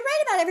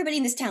right about everybody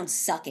in this town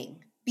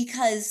sucking,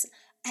 because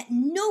at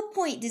no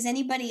point does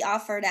anybody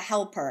offer to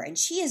help her, and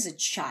she is a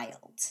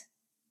child.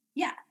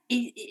 Yeah,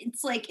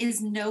 it's like,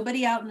 is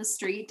nobody out in the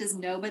street? Does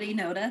nobody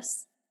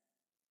notice?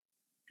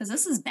 Because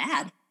this is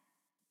bad.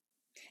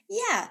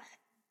 Yeah.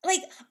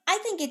 Like, I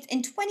think it's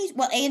in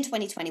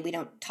 2020, we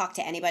don't talk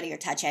to anybody or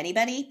touch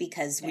anybody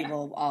because we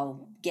will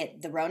all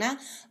get the Rona.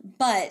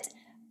 But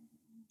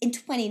in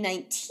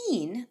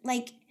 2019,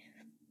 like,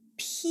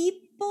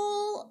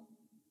 people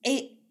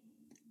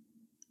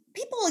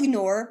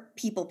ignore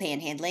people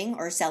panhandling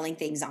or selling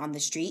things on the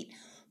street,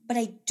 but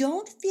I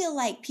don't feel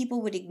like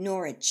people would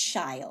ignore a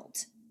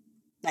child,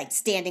 like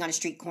standing on a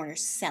street corner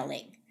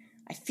selling.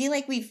 I feel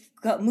like we've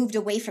moved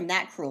away from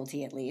that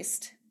cruelty, at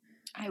least.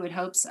 I would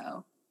hope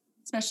so.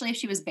 Especially if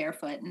she was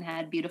barefoot and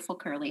had beautiful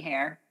curly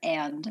hair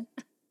and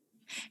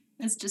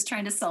was just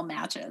trying to sell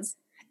matches.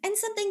 And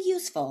something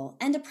useful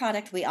and a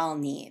product we all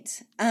need.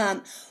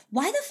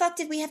 Why the fuck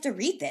did we have to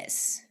read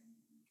this?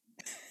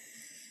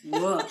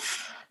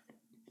 Woof.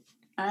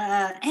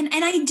 And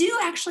I do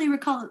actually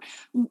recall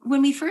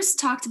when we first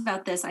talked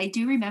about this, I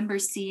do remember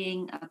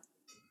seeing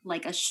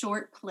a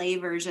short play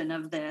version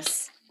of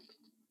this.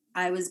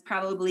 I was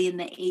probably in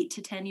the 8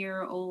 to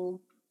 10-year-old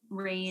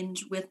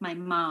range with my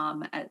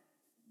mom.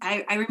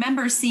 I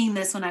remember seeing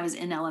this when I was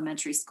in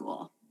elementary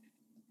school.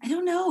 I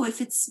don't know if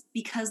it's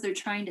because they're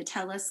trying to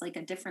tell us like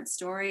a different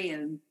story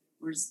and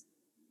we're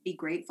be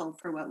grateful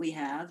for what we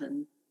have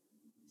and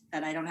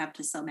that I don't have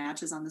to sell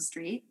matches on the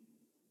street.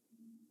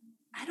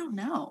 I don't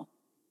know.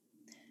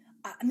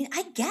 I mean,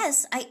 I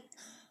guess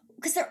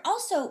because there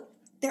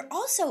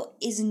also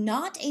is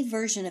not a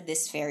version of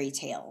this fairy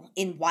tale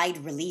in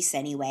wide release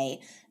anyway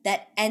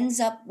that ends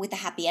up with a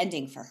happy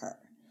ending for her.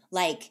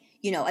 Like,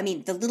 I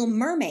mean, The Little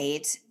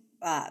Mermaid,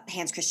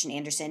 Hans Christian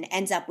Andersen,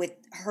 ends up with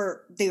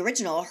her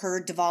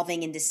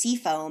devolving into sea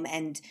foam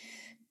and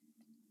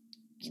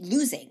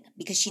losing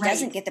because she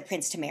doesn't get the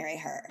prince to marry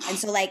her. And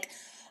so, like,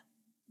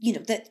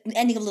 the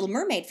ending of Little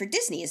Mermaid for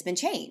Disney has been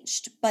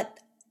changed. But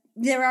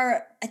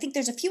I think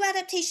there's a few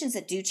adaptations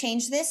that do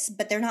change this,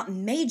 but they're not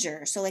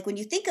major. So, like, when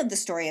you think of the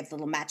story of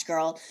Little Match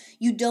Girl,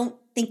 you don't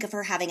think of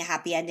her having a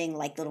happy ending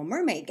like Little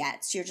Mermaid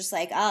gets. You're just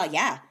like, oh,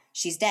 yeah,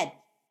 she's dead.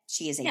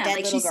 She is a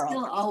dead little girl. She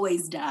still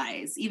always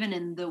dies, even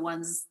in the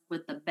ones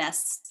with the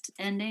best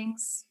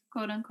endings,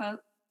 quote unquote.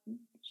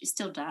 She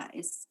still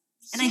dies.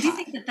 And I do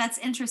think that that's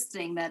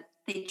interesting that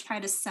they try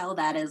to sell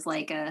that as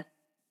like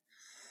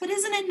but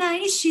isn't it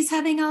nice? She's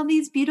having all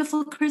these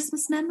beautiful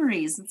Christmas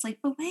memories. It's like,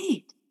 but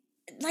wait.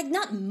 Like,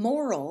 not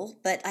moral,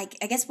 but I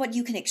guess what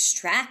you can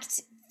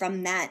extract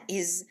from that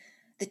is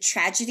the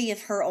tragedy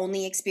of her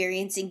only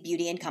experiencing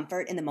beauty and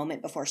comfort in the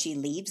moment before she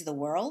leaves the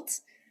world.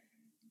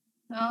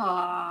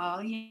 Oh,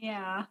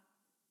 yeah.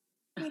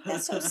 Like,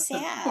 that's so Poor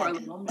sad.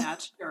 little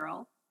match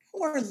girl.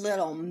 Poor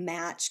little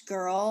match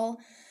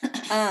girl.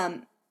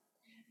 Um,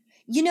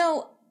 you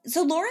know,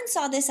 so Lauren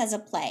saw this as a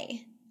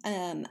play.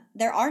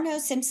 There are no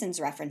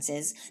Simpsons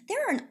references.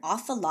 There are an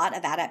awful lot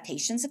of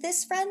adaptations of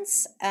this,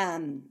 friends.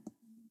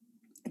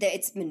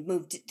 It's been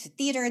moved to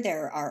theater.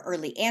 There are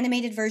early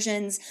animated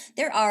versions.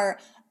 There are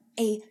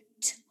a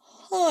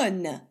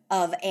ton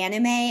of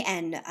anime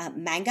and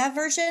manga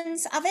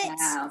versions of it.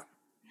 Wow.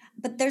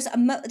 But there's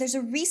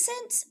a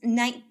recent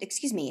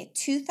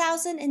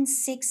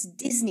 2006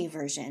 Disney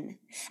version.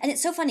 And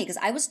it's so funny because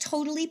I was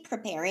totally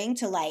preparing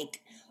to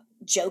like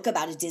joke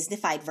about a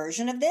Disneyfied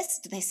version of this,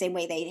 the same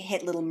way they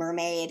hit Little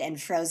Mermaid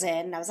and Frozen.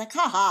 And I was like,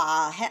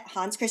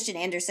 Hans Christian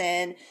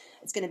Andersen.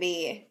 It's going to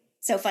be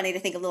so funny to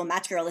think of Little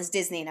Match Girl as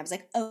Disney. And I was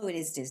like, oh, it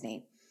is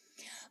Disney.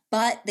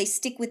 But they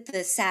stick with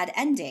the sad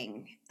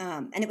ending.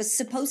 And it was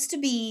supposed to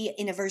be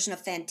in a version of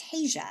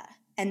Fantasia.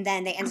 And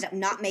then they ended up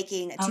not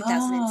making a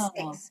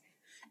 2006. Oh.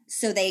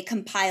 So they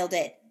compiled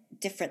it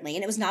differently.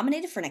 And it was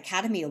nominated for an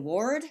Academy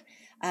Award.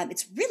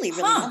 It's really,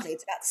 really lovely.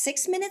 It's about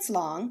 6 minutes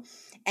long.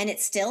 And it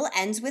still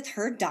ends with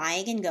her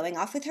dying and going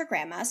off with her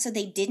grandma. So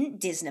they didn't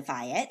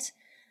Disneyfy it.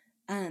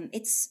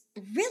 It's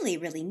really,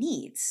 really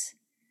neat.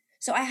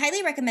 So I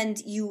highly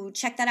recommend you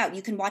check that out.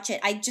 You can watch it.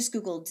 I just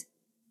Googled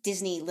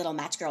Disney Little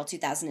Match Girl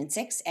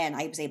 2006, and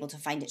I was able to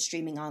find it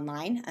streaming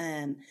online.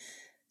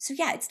 So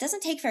yeah, it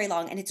doesn't take very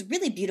long, and it's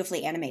really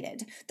beautifully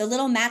animated. The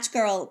little match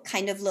girl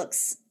kind of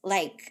looks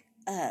like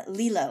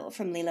Lilo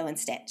from Lilo and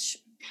Stitch.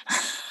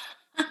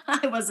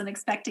 I wasn't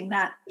expecting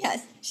that.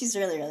 Yes, she's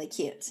really, really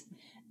cute.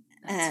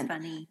 That's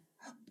funny.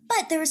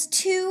 But there was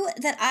two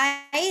that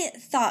I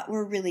thought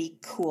were really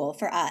cool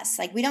for us.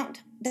 Like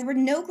there were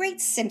no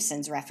great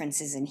Simpsons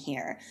references in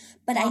here,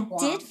 but I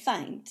did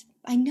find,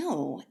 I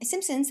know,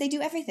 Simpsons, they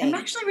do everything. I'm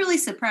actually really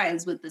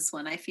surprised with this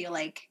one. I feel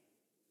like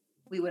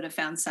we would have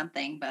found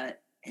something,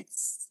 but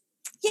it's...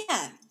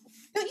 Yeah.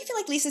 Don't you feel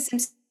like Lisa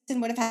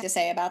Simpson would have had to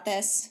say about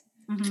this?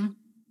 Mm-hmm.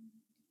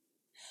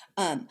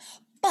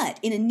 But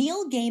in a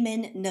Neil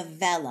Gaiman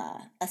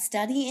novella, A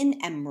Study in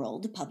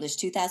Emerald,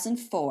 published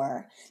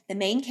 2004, the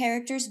main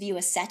characters view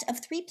a set of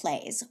 3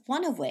 plays,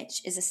 one of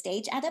which is a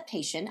stage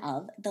adaptation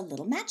of The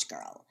Little Match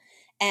Girl.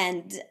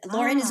 And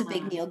Lauren is a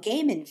big Neil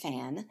Gaiman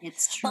fan.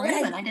 It's true,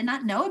 and I did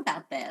not know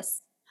about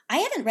this. I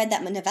haven't read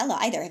that novella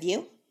either, have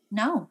you?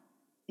 No.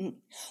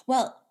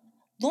 Well,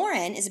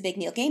 Lauren is a big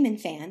Neil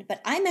Gaiman fan, but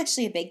I'm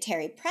actually a big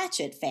Terry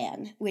Pratchett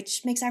fan,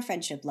 which makes our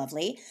friendship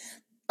lovely.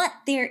 But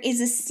there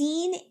is a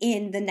scene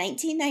in the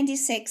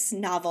 1996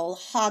 novel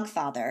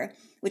Hogfather,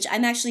 which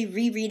I'm actually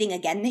rereading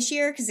again this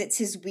year because it's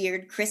his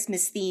weird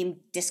Christmas-themed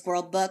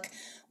Discworld book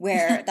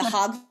where the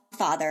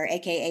Hogfather,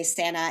 a.k.a.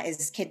 Santa,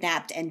 is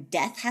kidnapped and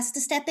Death has to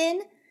step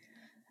in.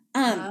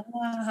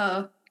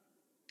 But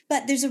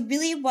there's a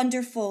really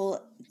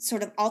wonderful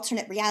sort of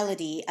alternate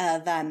reality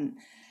of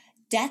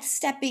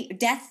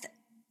Death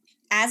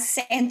as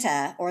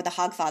Santa or the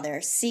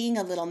Hogfather seeing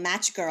a little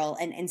match girl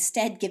and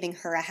instead giving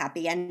her a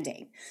happy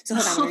ending. So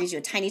hold on, I'm going to read you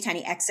a tiny,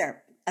 tiny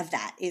excerpt of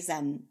that.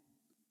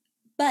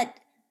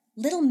 But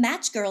little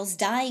match girls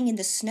dying in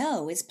the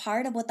snow is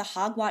part of what the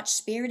Hogwatch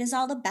spirit is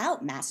all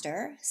about,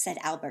 Master, said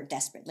Albert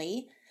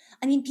desperately.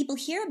 I mean, people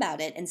hear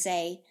about it and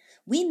say,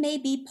 we may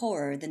be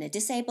poorer than a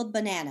disabled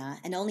banana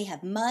and only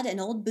have mud and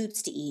old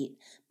boots to eat,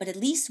 but at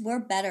least we're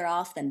better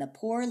off than the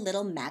poor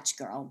little match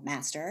girl,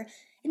 Master.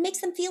 It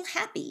makes them feel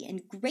happy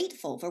and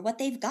grateful for what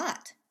they've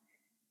got.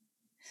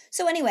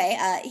 So anyway,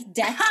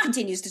 Death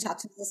continues to talk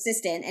to his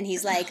assistant, and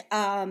he's like,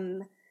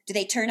 do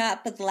they turn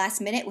up at the last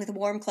minute with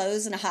warm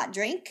clothes and a hot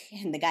drink?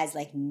 And the guy's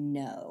like,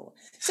 no.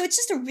 So it's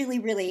just a really,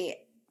 really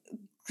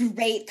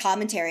great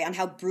commentary on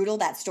how brutal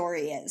that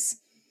story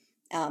is.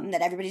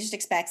 That everybody just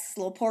expects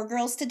little poor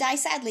girls to die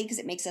sadly because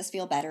it makes us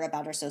feel better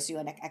about our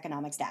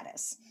socioeconomic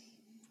status.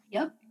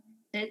 Yep,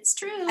 it's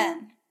true.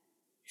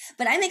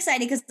 But I'm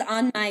excited because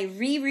on my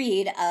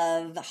reread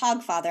of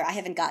Hogfather, I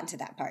haven't gotten to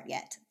that part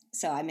yet.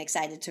 So I'm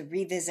excited to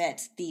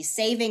revisit the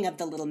saving of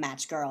the little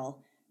match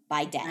girl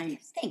by Death.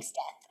 Nice. Thanks,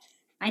 Death.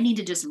 I need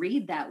to just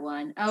read that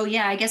one. Oh,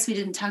 yeah, I guess we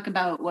didn't talk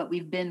about what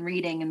we've been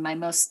reading, and my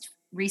most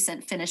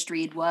recent finished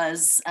read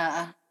was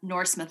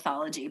Norse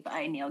Mythology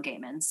by Neil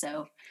Gaiman.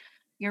 So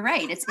you're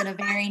right. It's been a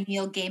very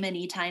Neil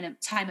Gaiman-y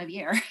time of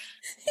year.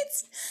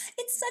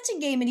 It's such a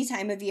Gaiman-y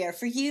time of year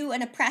for you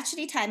and a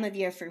Pratchett-y time of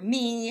year for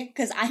me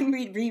because I'm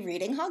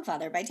rereading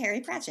Hogfather by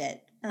Terry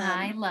Pratchett.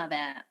 I love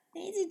it.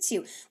 I did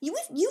too.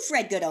 You've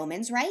read Good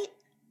Omens, right?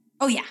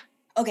 Oh, yeah.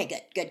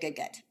 Okay,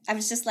 good. I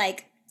was just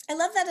like, I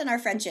love that in our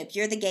friendship.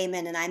 You're the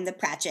Gaiman and I'm the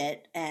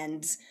Pratchett,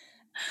 and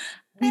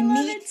we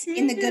meet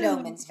in the Good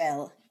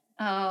Omensville.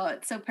 Oh,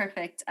 it's so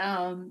perfect.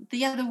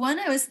 The one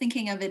I was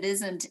thinking of, it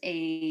isn't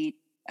a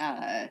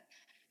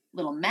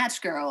Little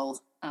Match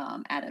Girl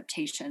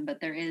adaptation,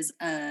 but there is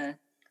a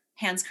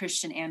Hans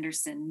Christian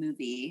Andersen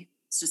movie.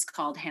 It's just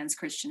called Hans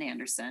Christian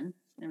Andersen.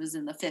 It was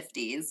in the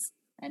 50s.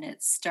 and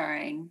it's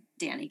starring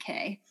Danny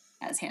Kaye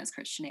as Hans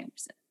Christian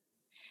Andersen.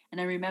 And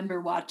I remember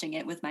watching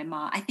it with my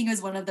mom. I think it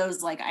was one of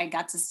those, like, I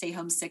got to stay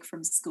home sick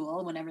from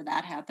school. Whenever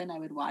that happened, we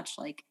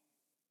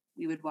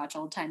would watch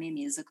old-timey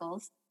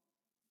musicals.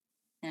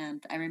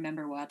 And I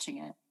remember watching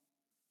it.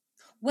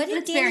 What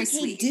did Danny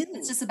Kaye do?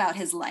 It's just about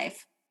his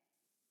life.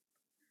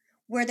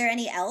 Were there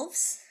any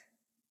elves?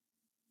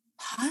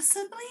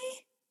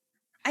 Possibly.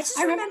 I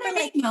remember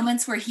like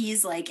moments where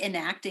he's like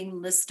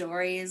enacting the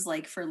stories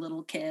like for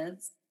little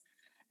kids.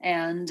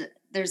 And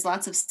there's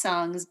lots of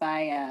songs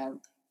by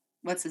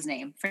what's his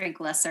name? Frank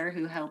Lesser,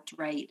 who helped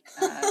write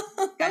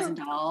Guys and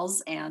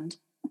Dolls, and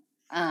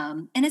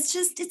it's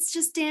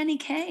just Danny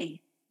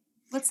Kaye.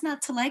 What's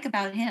not to like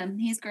about him?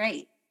 He's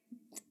great.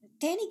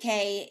 Danny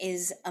Kaye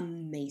is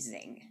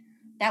amazing.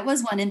 That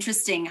was one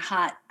interesting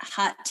hot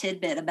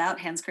tidbit about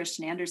Hans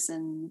Christian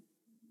Andersen,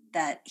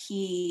 that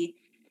he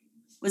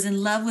was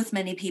in love with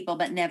many people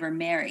but never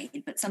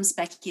married. But some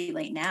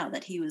speculate now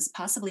that he was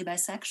possibly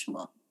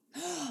bisexual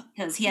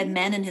because he had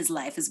men in his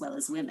life as well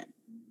as women.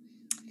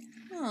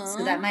 Aww.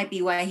 So that might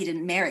be why he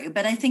didn't marry.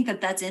 But I think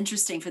that that's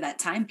interesting for that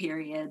time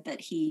period,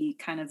 that he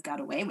kind of got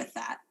away with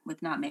that,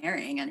 with not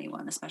marrying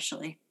anyone,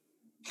 especially.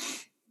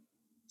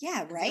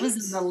 Yeah, right? It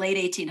was in the late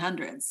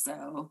 1800s,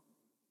 so...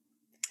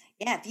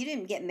 Yeah, if you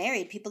didn't get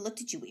married, people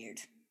looked at you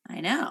weird. I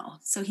know.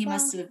 So he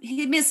must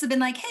have been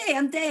like, hey,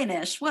 I'm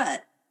Danish.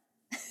 What?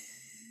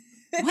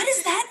 What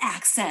is that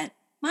accent?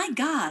 My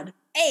God.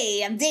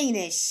 Hey, I'm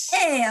Danish.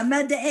 Hey, I'm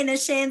a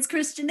Danish Hans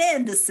Christian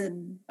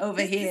Andersen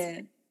over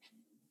here.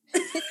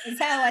 This is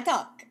how I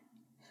talk.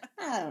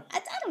 I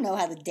don't know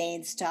how the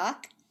Danes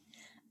talk.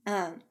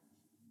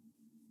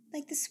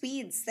 Like the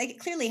Swedes. They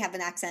clearly have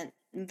an accent.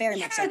 Very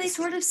much. Are they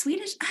sort of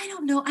Swedish? I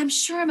don't know. I'm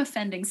sure I'm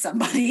offending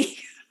somebody.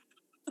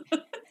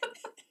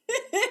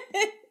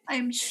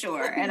 I'm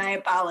sure, and I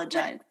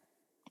apologize.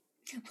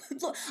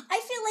 Look,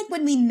 I feel like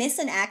when we miss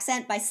an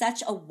accent by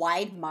such a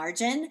wide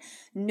margin,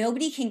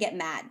 nobody can get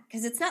mad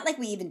because it's not like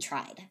we even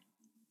tried.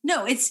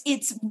 No,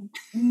 it's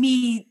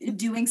me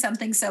doing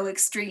something so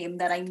extreme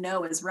that I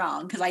know is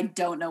wrong because I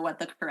don't know what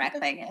the correct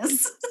thing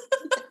is.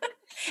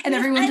 And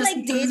everyone just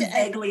did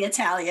vaguely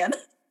Italian.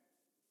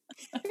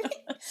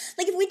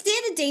 Like if we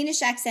did a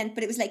Danish accent,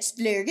 but it was like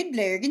splurgen,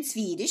 blurgen,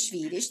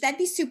 Swedish, that'd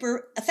be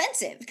super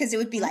offensive because it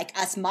would be like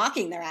us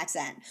mocking their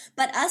accent.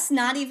 But us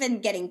not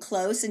even getting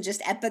close and just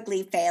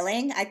epically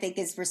failing, I think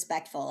is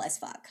respectful as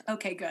fuck.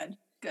 Okay, good.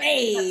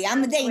 Hey,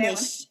 I'm a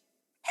Danish.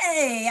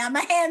 Hey, I'm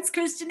a Hans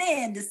Christian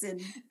Andersen.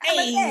 I'm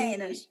a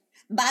Danish.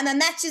 Buy my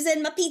matches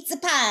and my pizza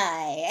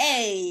pie.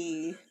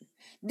 Hey,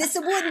 this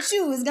wooden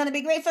shoe is gonna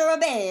be great for a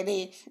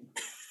baby.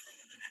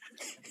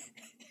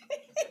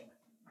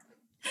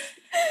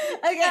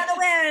 Okay. You gotta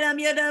wear them.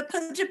 You gotta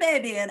put your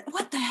baby in.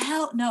 What the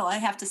hell? No, I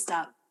have to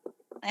stop.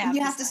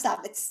 You have to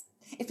stop.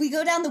 If we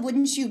go down the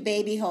wooden shoe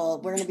baby hole,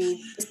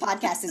 this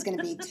podcast is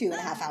gonna be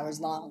 2.5 hours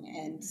long.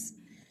 And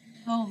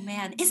oh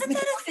man, isn't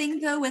that a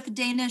thing though with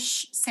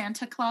Danish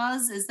Santa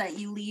Claus? Is that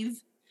you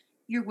leave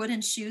your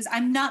wooden shoes?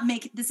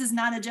 This is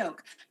not a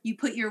joke. You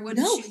put your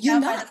wooden shoes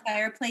out by the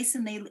fireplace,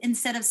 and they,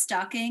 instead of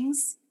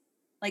stockings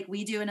like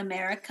we do in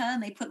America,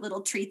 and they put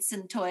little treats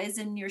and toys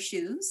in your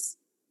shoes.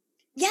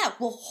 Yeah,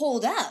 well,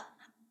 hold up.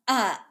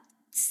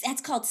 That's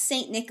called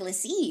St.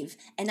 Nicholas Eve,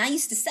 and I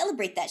used to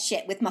celebrate that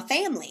shit with my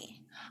family.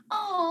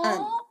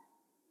 Oh.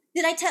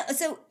 Did I tell?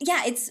 So,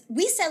 yeah,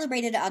 we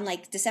celebrated on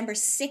like December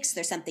 6th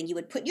or something. You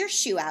would put your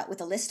shoe out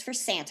with a list for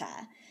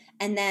Santa,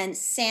 and then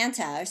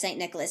Santa or St.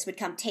 Nicholas would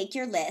come take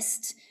your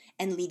list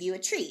and leave you a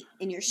treat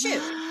in your shoe.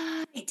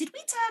 Right. Did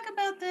we talk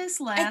about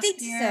this last year? I think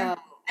so.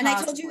 And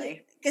possibly. I told you,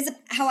 because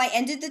how I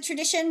ended the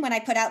tradition when I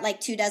put out like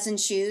 24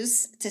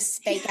 shoes to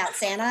fake out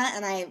Santa,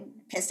 and I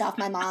pissed off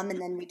my mom,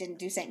 and then we didn't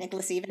do St.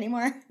 Nicholas Eve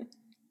anymore.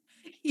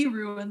 You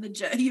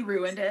ruined You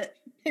ruined it.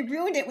 I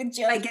ruined it with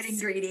jokes. By getting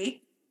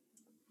greedy.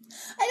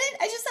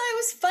 I just thought it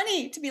was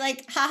funny to be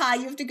like, haha,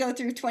 you have to go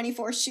through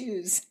 24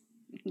 shoes.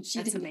 That's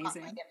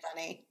amazing. Find it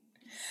funny.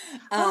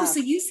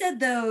 So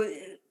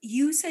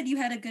you said you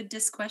had a good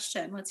disc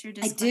question. What's your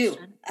disc question? I do.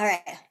 All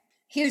right.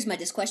 Here's my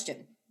disc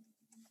question.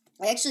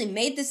 I actually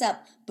made this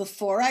up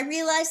before I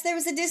realized there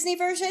was a Disney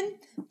version,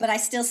 but I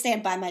still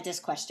stand by my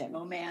disc question.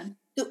 Oh, man.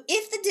 So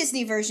if the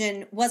Disney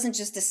version wasn't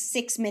just a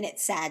 6-minute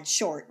sad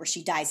short where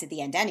she dies at the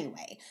end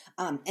anyway,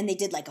 and they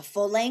did like a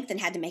full length and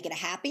had to make it a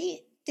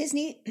happy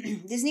Disney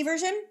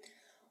version,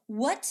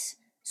 what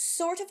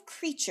sort of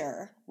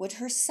creature would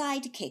her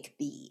sidekick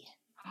be?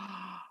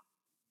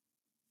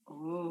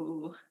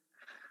 Oh,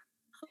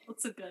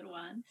 that's a good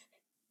one.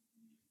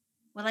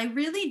 Well, I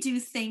really do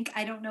think,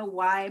 I don't know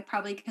why,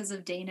 probably because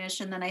of Danish,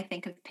 and then I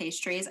think of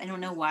pastries. I don't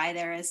know why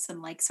there is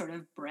some like sort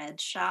of bread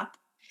shop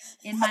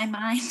in my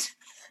mind.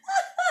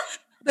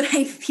 But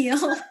I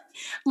feel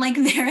like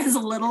there is a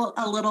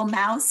little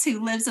mouse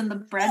who lives in the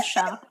bread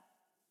shop,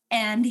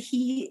 and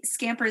he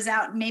scampers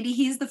out. Maybe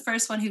he's the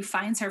first one who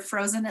finds her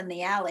frozen in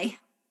the alley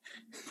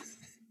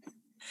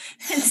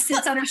and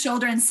sits on her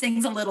shoulder and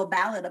sings a little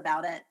ballad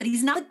about it. But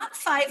he's not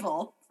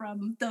Fievel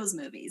from those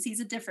movies.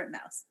 He's a different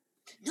mouse.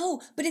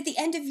 No, but at the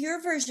end of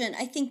your version,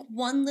 I think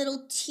one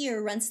little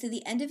tear runs to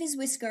the end of his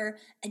whisker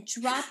and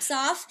drops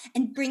off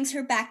and brings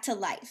her back to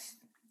life.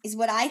 Is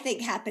what I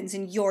think happens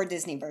in your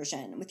Disney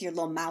version with your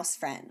little mouse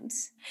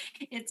friends.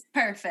 It's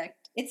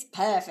perfect. It's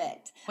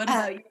perfect. What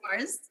about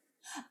yours?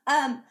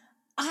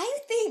 I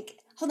think,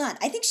 hold on,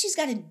 I think she's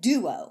got a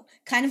duo,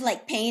 kind of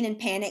like Pain and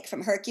Panic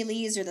from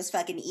Hercules or those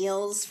fucking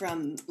eels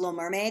from Little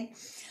Mermaid.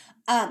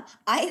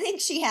 I think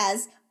she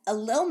has a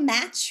little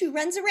match who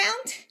runs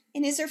around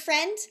and is her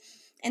friend.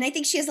 And I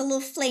think she has a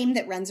little flame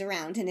that runs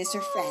around and is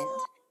her friend.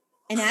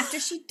 And after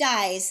she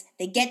dies,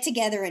 they get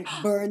together and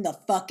burn the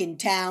fucking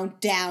town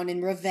down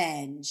in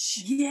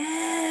revenge.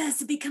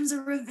 Yes, it becomes a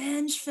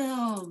revenge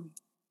film.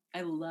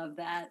 I love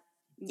that.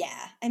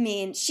 Yeah, I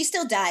mean, she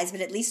still dies,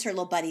 but at least her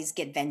little buddies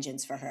get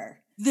vengeance for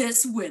her.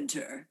 This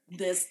winter,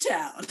 this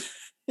town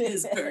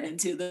is burning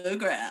to the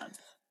ground.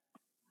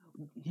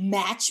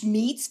 Match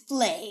meets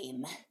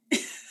flame.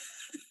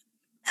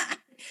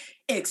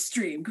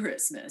 Extreme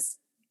Christmas.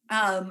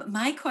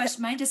 My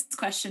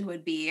question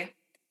would be,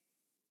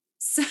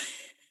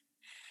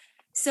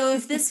 so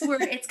if this were,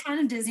 it's kind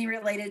of Disney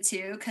related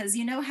too, because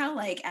you know how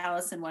like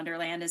Alice in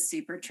Wonderland is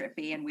super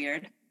trippy and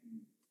weird.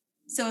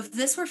 So if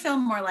this were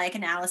filmed more like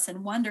an Alice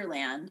in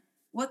Wonderland,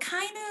 what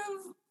kind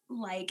of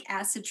like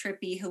acid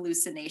trippy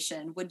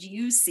hallucination would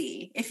you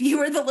see if you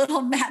were the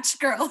little match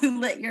girl who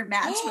lit your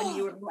match when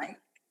you were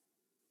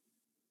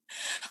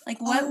like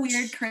what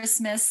weird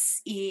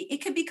Christmas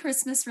it could be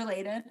Christmas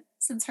related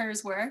since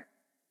hers were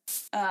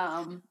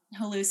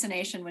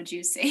hallucination would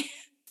you see?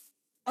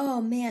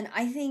 Oh man,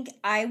 I think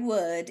I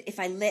would, if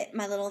I lit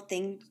my little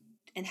thing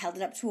and held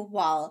it up to a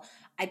wall,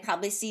 I'd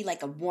probably see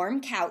like a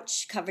warm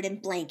couch covered in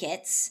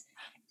blankets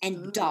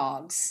and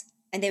dogs.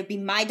 And they would be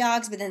my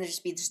dogs, but then there'd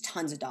just be just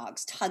tons of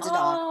dogs.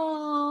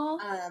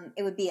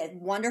 It would be a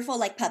wonderful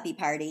like puppy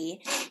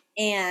party.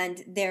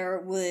 And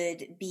there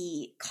would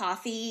be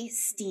coffee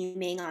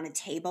steaming on a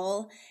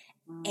table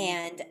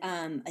and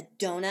a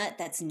donut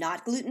that's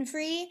not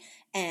gluten-free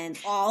and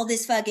all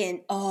this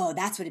fucking,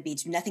 that's what it'd be.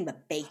 Nothing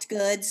but baked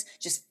goods,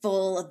 just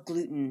full of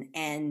gluten.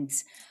 And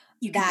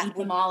you can eat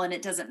them all and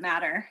it doesn't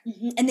matter.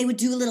 Mm-hmm. And they would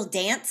do a little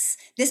dance.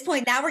 This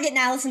point, now we're getting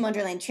Alice in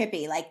Wonderland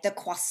trippy. Like the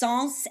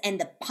croissants and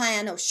the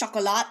pain au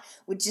chocolat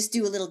would just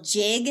do a little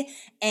jig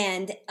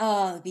and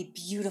it'd be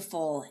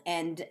beautiful.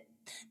 And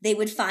they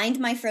would find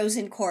my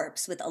frozen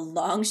corpse with a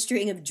long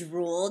string of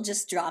drool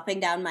just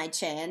dropping down my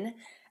chin.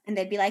 And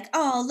they'd be like,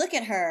 oh, look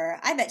at her.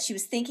 I bet she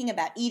was thinking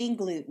about eating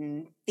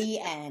gluten. The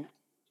end.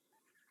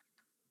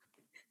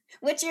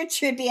 What's your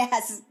trippy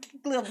ass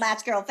little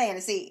match girl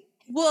fantasy?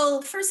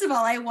 Well, first of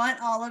all, I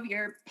want all of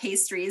your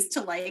pastries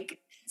to like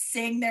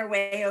sing their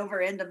way over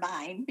into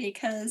mine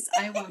because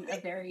I want a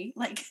very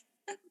like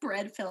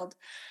bread filled.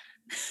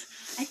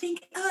 I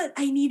think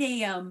I need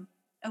a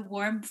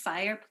warm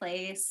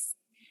fireplace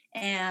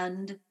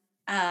and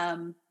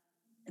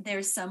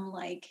there's some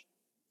like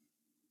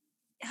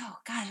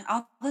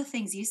all the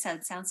things you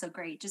said sound so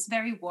great, just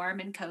very warm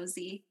and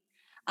cozy.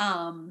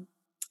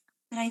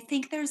 But I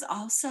think there's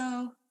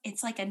also,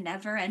 it's like a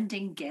never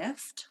ending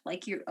gift.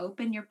 Like you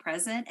open your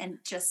present and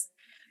just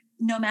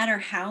no matter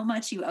how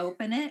much you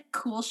open it,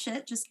 cool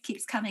shit just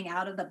keeps coming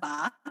out of the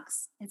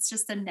box. It's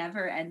just a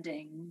never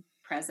ending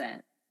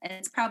present. And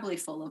it's probably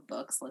full of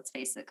books, let's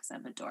face it, because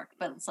I'm a dork.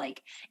 But it's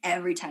like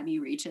every time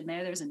you reach in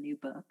there, there's a new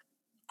book.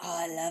 Oh,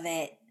 I love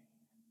it.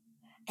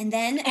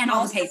 And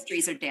all the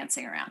pastries are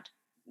dancing around.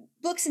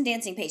 Books and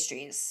dancing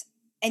pastries.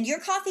 And your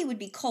coffee would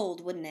be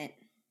cold, wouldn't it?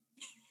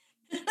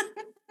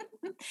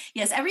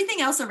 Yes,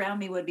 everything else around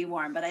me would be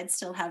warm, but I'd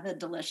still have a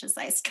delicious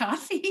iced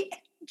coffee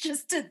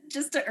just to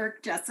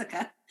irk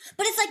Jessica.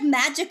 But it's like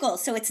magical,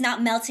 so it's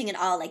not melting at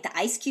all. Like the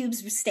ice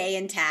cubes stay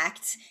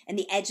intact and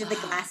the edge of the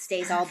glass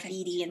stays all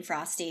beady and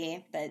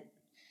frosty. But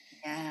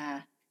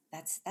yeah,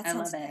 that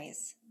sounds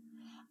nice.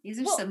 These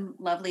are some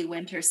lovely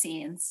winter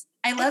scenes.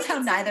 I love how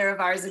neither of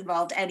ours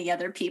involved any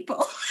other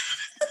people.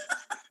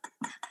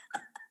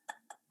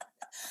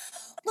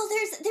 Well,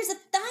 there's a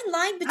fine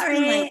line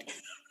between like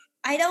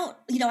I don't,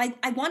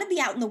 I want to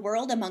be out in the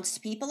world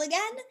amongst people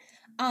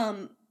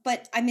again.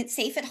 But I'm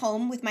safe at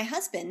home with my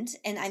husband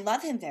and I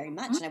love him very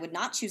much and I would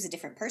not choose a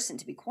different person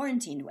to be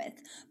quarantined with.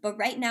 But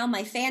right now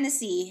my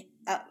fantasy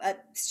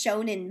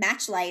shown in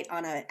matchlight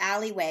on an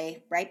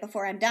alleyway right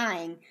before I'm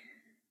dying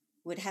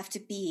would have to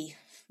be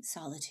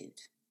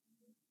solitude.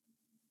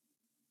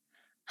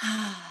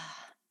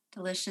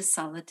 Delicious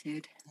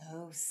solitude.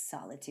 Oh,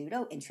 solitude.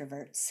 Oh,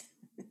 introverts.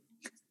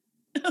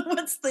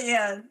 What's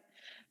the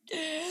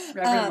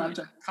Reverend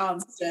Love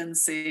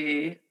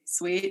Constancy,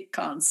 sweet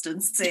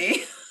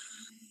Constancy.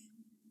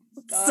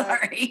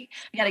 Sorry,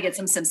 we got to get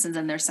some Simpsons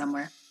in there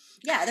somewhere.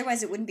 Yeah,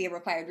 otherwise it wouldn't be a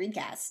required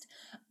recast.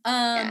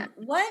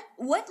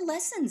 What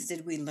lessons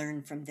did we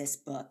learn from this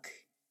book?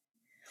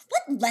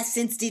 What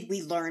lessons did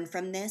we learn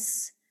from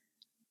this?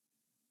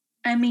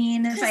 I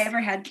mean, if I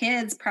ever had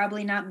kids,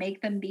 probably not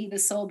make them be the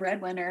sole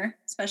breadwinner,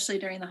 especially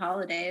during the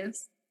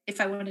holidays. If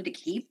I wanted to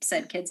keep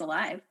said kids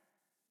alive.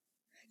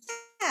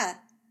 Yeah.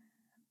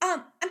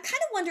 I'm kind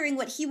of wondering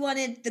what he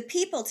wanted the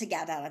people to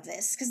get out of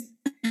this, because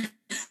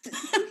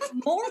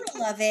the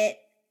moral of it,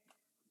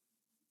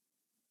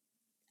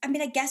 I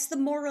mean, I guess the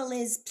moral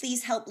is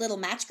please help little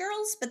match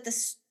girls, but the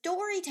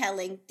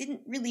storytelling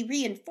didn't really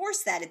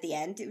reinforce that at the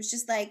end. It was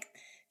just like,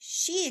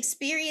 she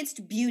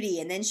experienced beauty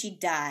and then she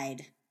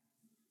died.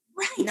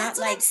 Right, that's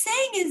what I'm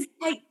saying is,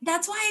 like,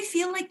 that's why I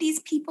feel like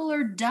these people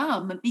are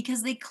dumb,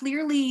 because they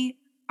clearly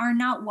are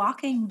not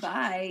walking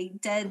by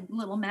dead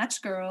little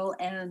match girl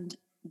and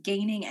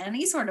gaining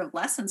any sort of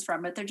lessons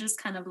from it. They're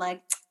just kind of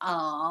like,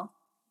 "Aw,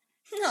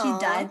 she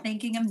died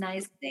thinking of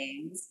nice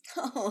things."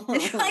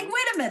 And you're like,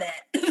 wait a minute.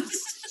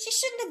 She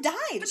shouldn't have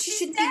died. But She she's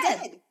shouldn't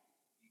dead. be dead.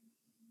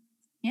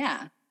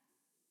 Yeah.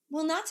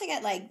 Well, not to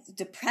get like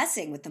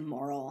depressing with the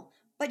moral,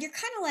 but you're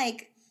kind of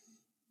like,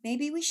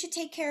 maybe we should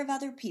take care of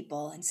other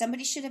people, and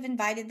somebody should have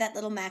invited that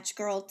little match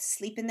girl to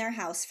sleep in their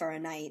house for a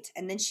night,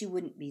 and then she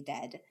wouldn't be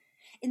dead.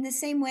 In the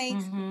same way,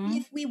 Mhm.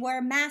 if we wear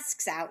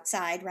masks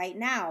outside right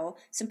now,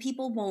 some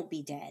people won't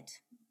be dead.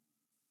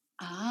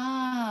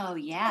 Oh,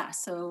 yeah.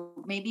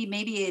 So maybe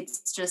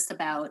it's just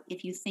about,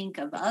 if you think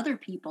of other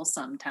people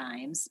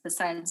sometimes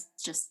besides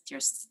just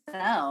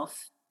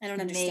yourself, I don't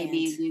understand.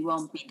 maybe we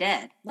won't be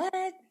dead.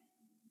 What?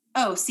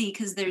 Oh, see,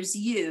 because there's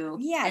you,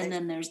 Yeah, and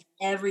then there's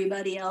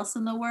everybody else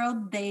in the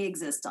world. They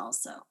exist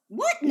also.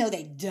 What? No,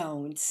 they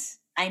don't.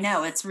 I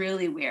know, it's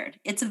really weird.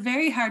 It's a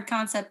very hard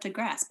concept to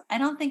grasp. I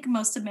don't think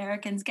most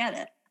Americans get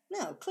it.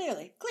 No,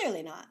 clearly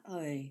not.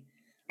 Oy.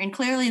 And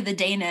clearly the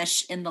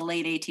Danish in the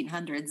late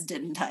 1800s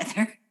didn't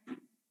either.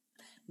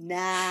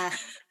 Nah,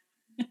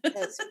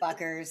 those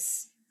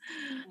fuckers.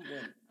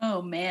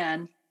 Oh,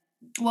 man.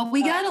 Well,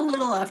 we got a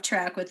little off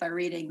track with our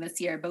reading this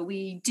year, but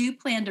we do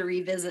plan to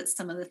revisit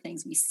some of the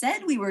things we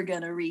said we were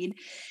going to read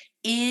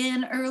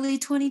in early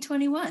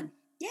 2021.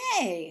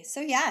 Yay!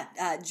 So yeah,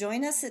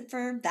 join us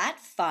for that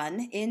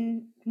fun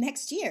in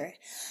next year,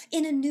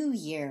 in a new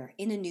year.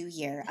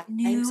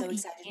 I'm so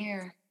excited.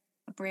 Year,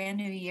 a brand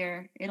new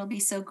year. It'll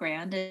be so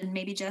grand, and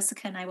maybe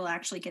Jessica and I will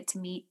actually get to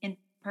meet in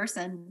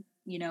person,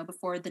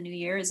 before the new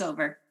year is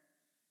over.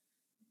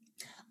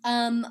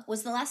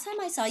 Was the last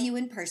time I saw you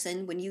in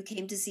person when you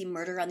came to see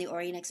Murder on the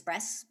Orient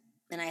Express,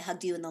 and I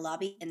hugged you in the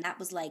lobby, and that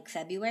was like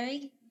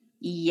February?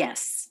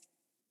 Yes.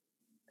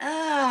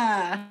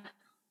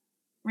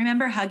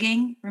 Remember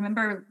hugging?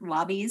 Remember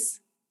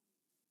lobbies?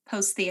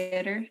 Post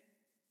theater?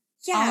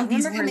 Yeah, all of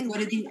these words.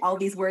 What do all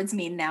these words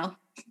mean now?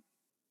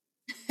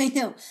 I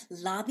know.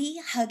 Lobby,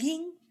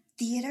 hugging,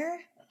 theater.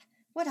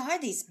 What are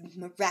these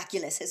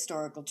miraculous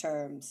historical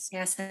terms?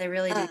 Yes, I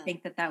really do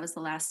think that was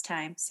the last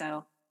time.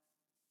 So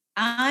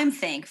I'm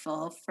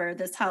thankful for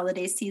this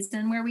holiday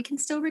season where we can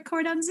still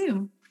record on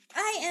Zoom.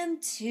 I am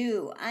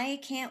too.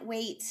 I can't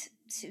wait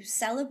to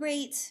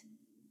celebrate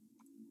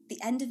the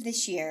end of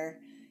this year,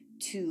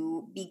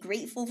 to be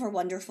grateful for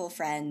wonderful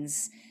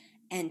friends,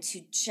 and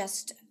to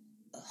just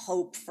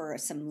hope for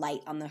some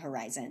light on the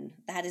horizon.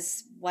 That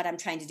is what I'm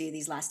trying to do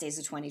these last days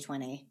of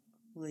 2020.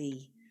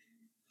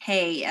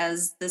 Hey,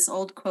 as this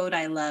old quote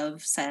I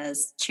love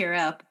says, cheer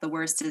up, the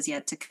worst is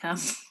yet to come.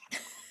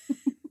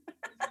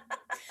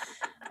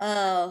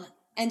 Oh,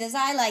 and as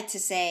I like to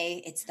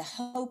say, it's the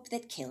hope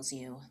that kills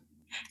you.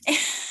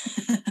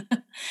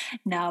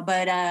 No,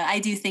 but I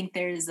do think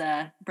there's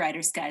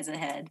brighter skies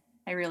ahead.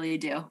 I really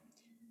do.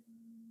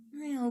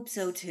 I hope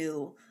so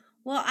too.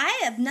 Well, I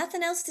have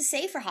nothing else to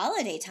say for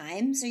holiday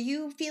times. Are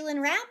you feeling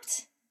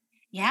wrapped?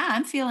 Yeah,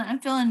 I'm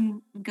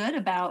feeling good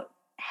about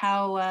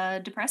how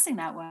depressing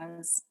that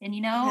was. And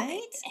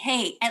right?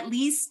 Hey, at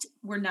least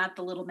we're not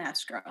the little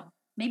match girl.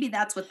 Maybe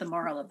that's what the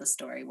moral of the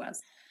story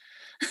was.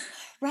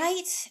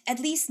 Right? At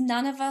least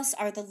none of us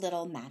are the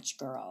little match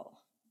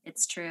girl.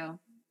 It's true.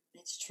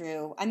 It's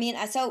true. I mean,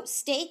 so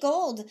stay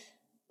gold,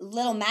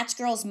 little match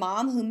girl's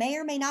mom, who may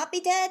or may not be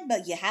dead,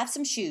 but you have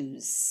some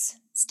shoes.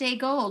 Stay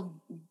gold,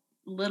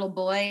 little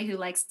boy who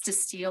likes to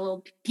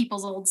steal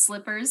people's old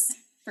slippers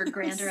for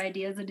grander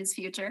ideas in his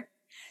future.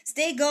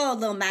 Stay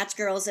gold, little match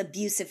girl's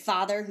abusive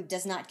father who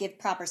does not give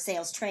proper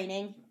sales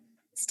training.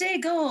 Stay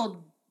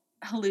gold,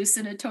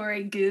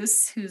 hallucinatory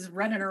goose who's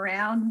running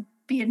around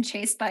being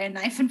chased by a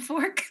knife and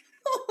fork.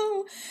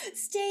 Oh,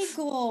 stay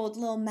gold,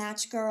 little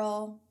match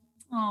girl.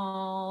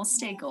 Oh,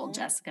 stay gold,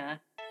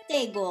 Jessica.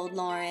 Stay gold,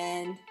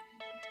 Lauren.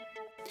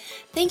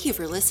 Thank you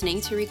for listening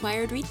to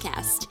Required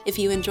Readcast. If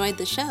you enjoyed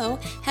the show,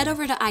 head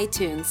over to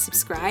iTunes,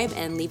 subscribe,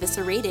 and leave us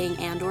a rating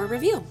and/or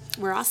review.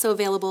 We're also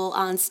available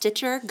on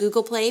Stitcher,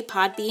 Google Play,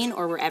 Podbean,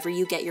 or wherever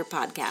you get your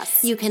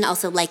podcasts. You can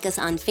also like us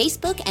on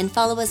Facebook and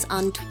follow us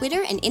on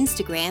Twitter and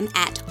Instagram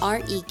at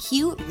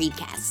REQ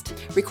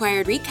Readcast.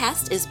 Required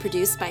Readcast is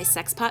produced by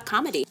Sexpot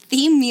Comedy.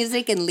 Theme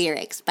music and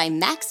lyrics by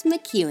Max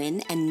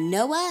McEwen and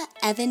Noah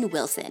Evan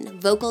Wilson.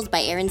 Vocals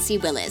by Aaron C.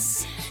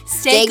 Willis.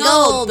 Stay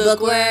gold,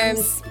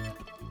 bookworms!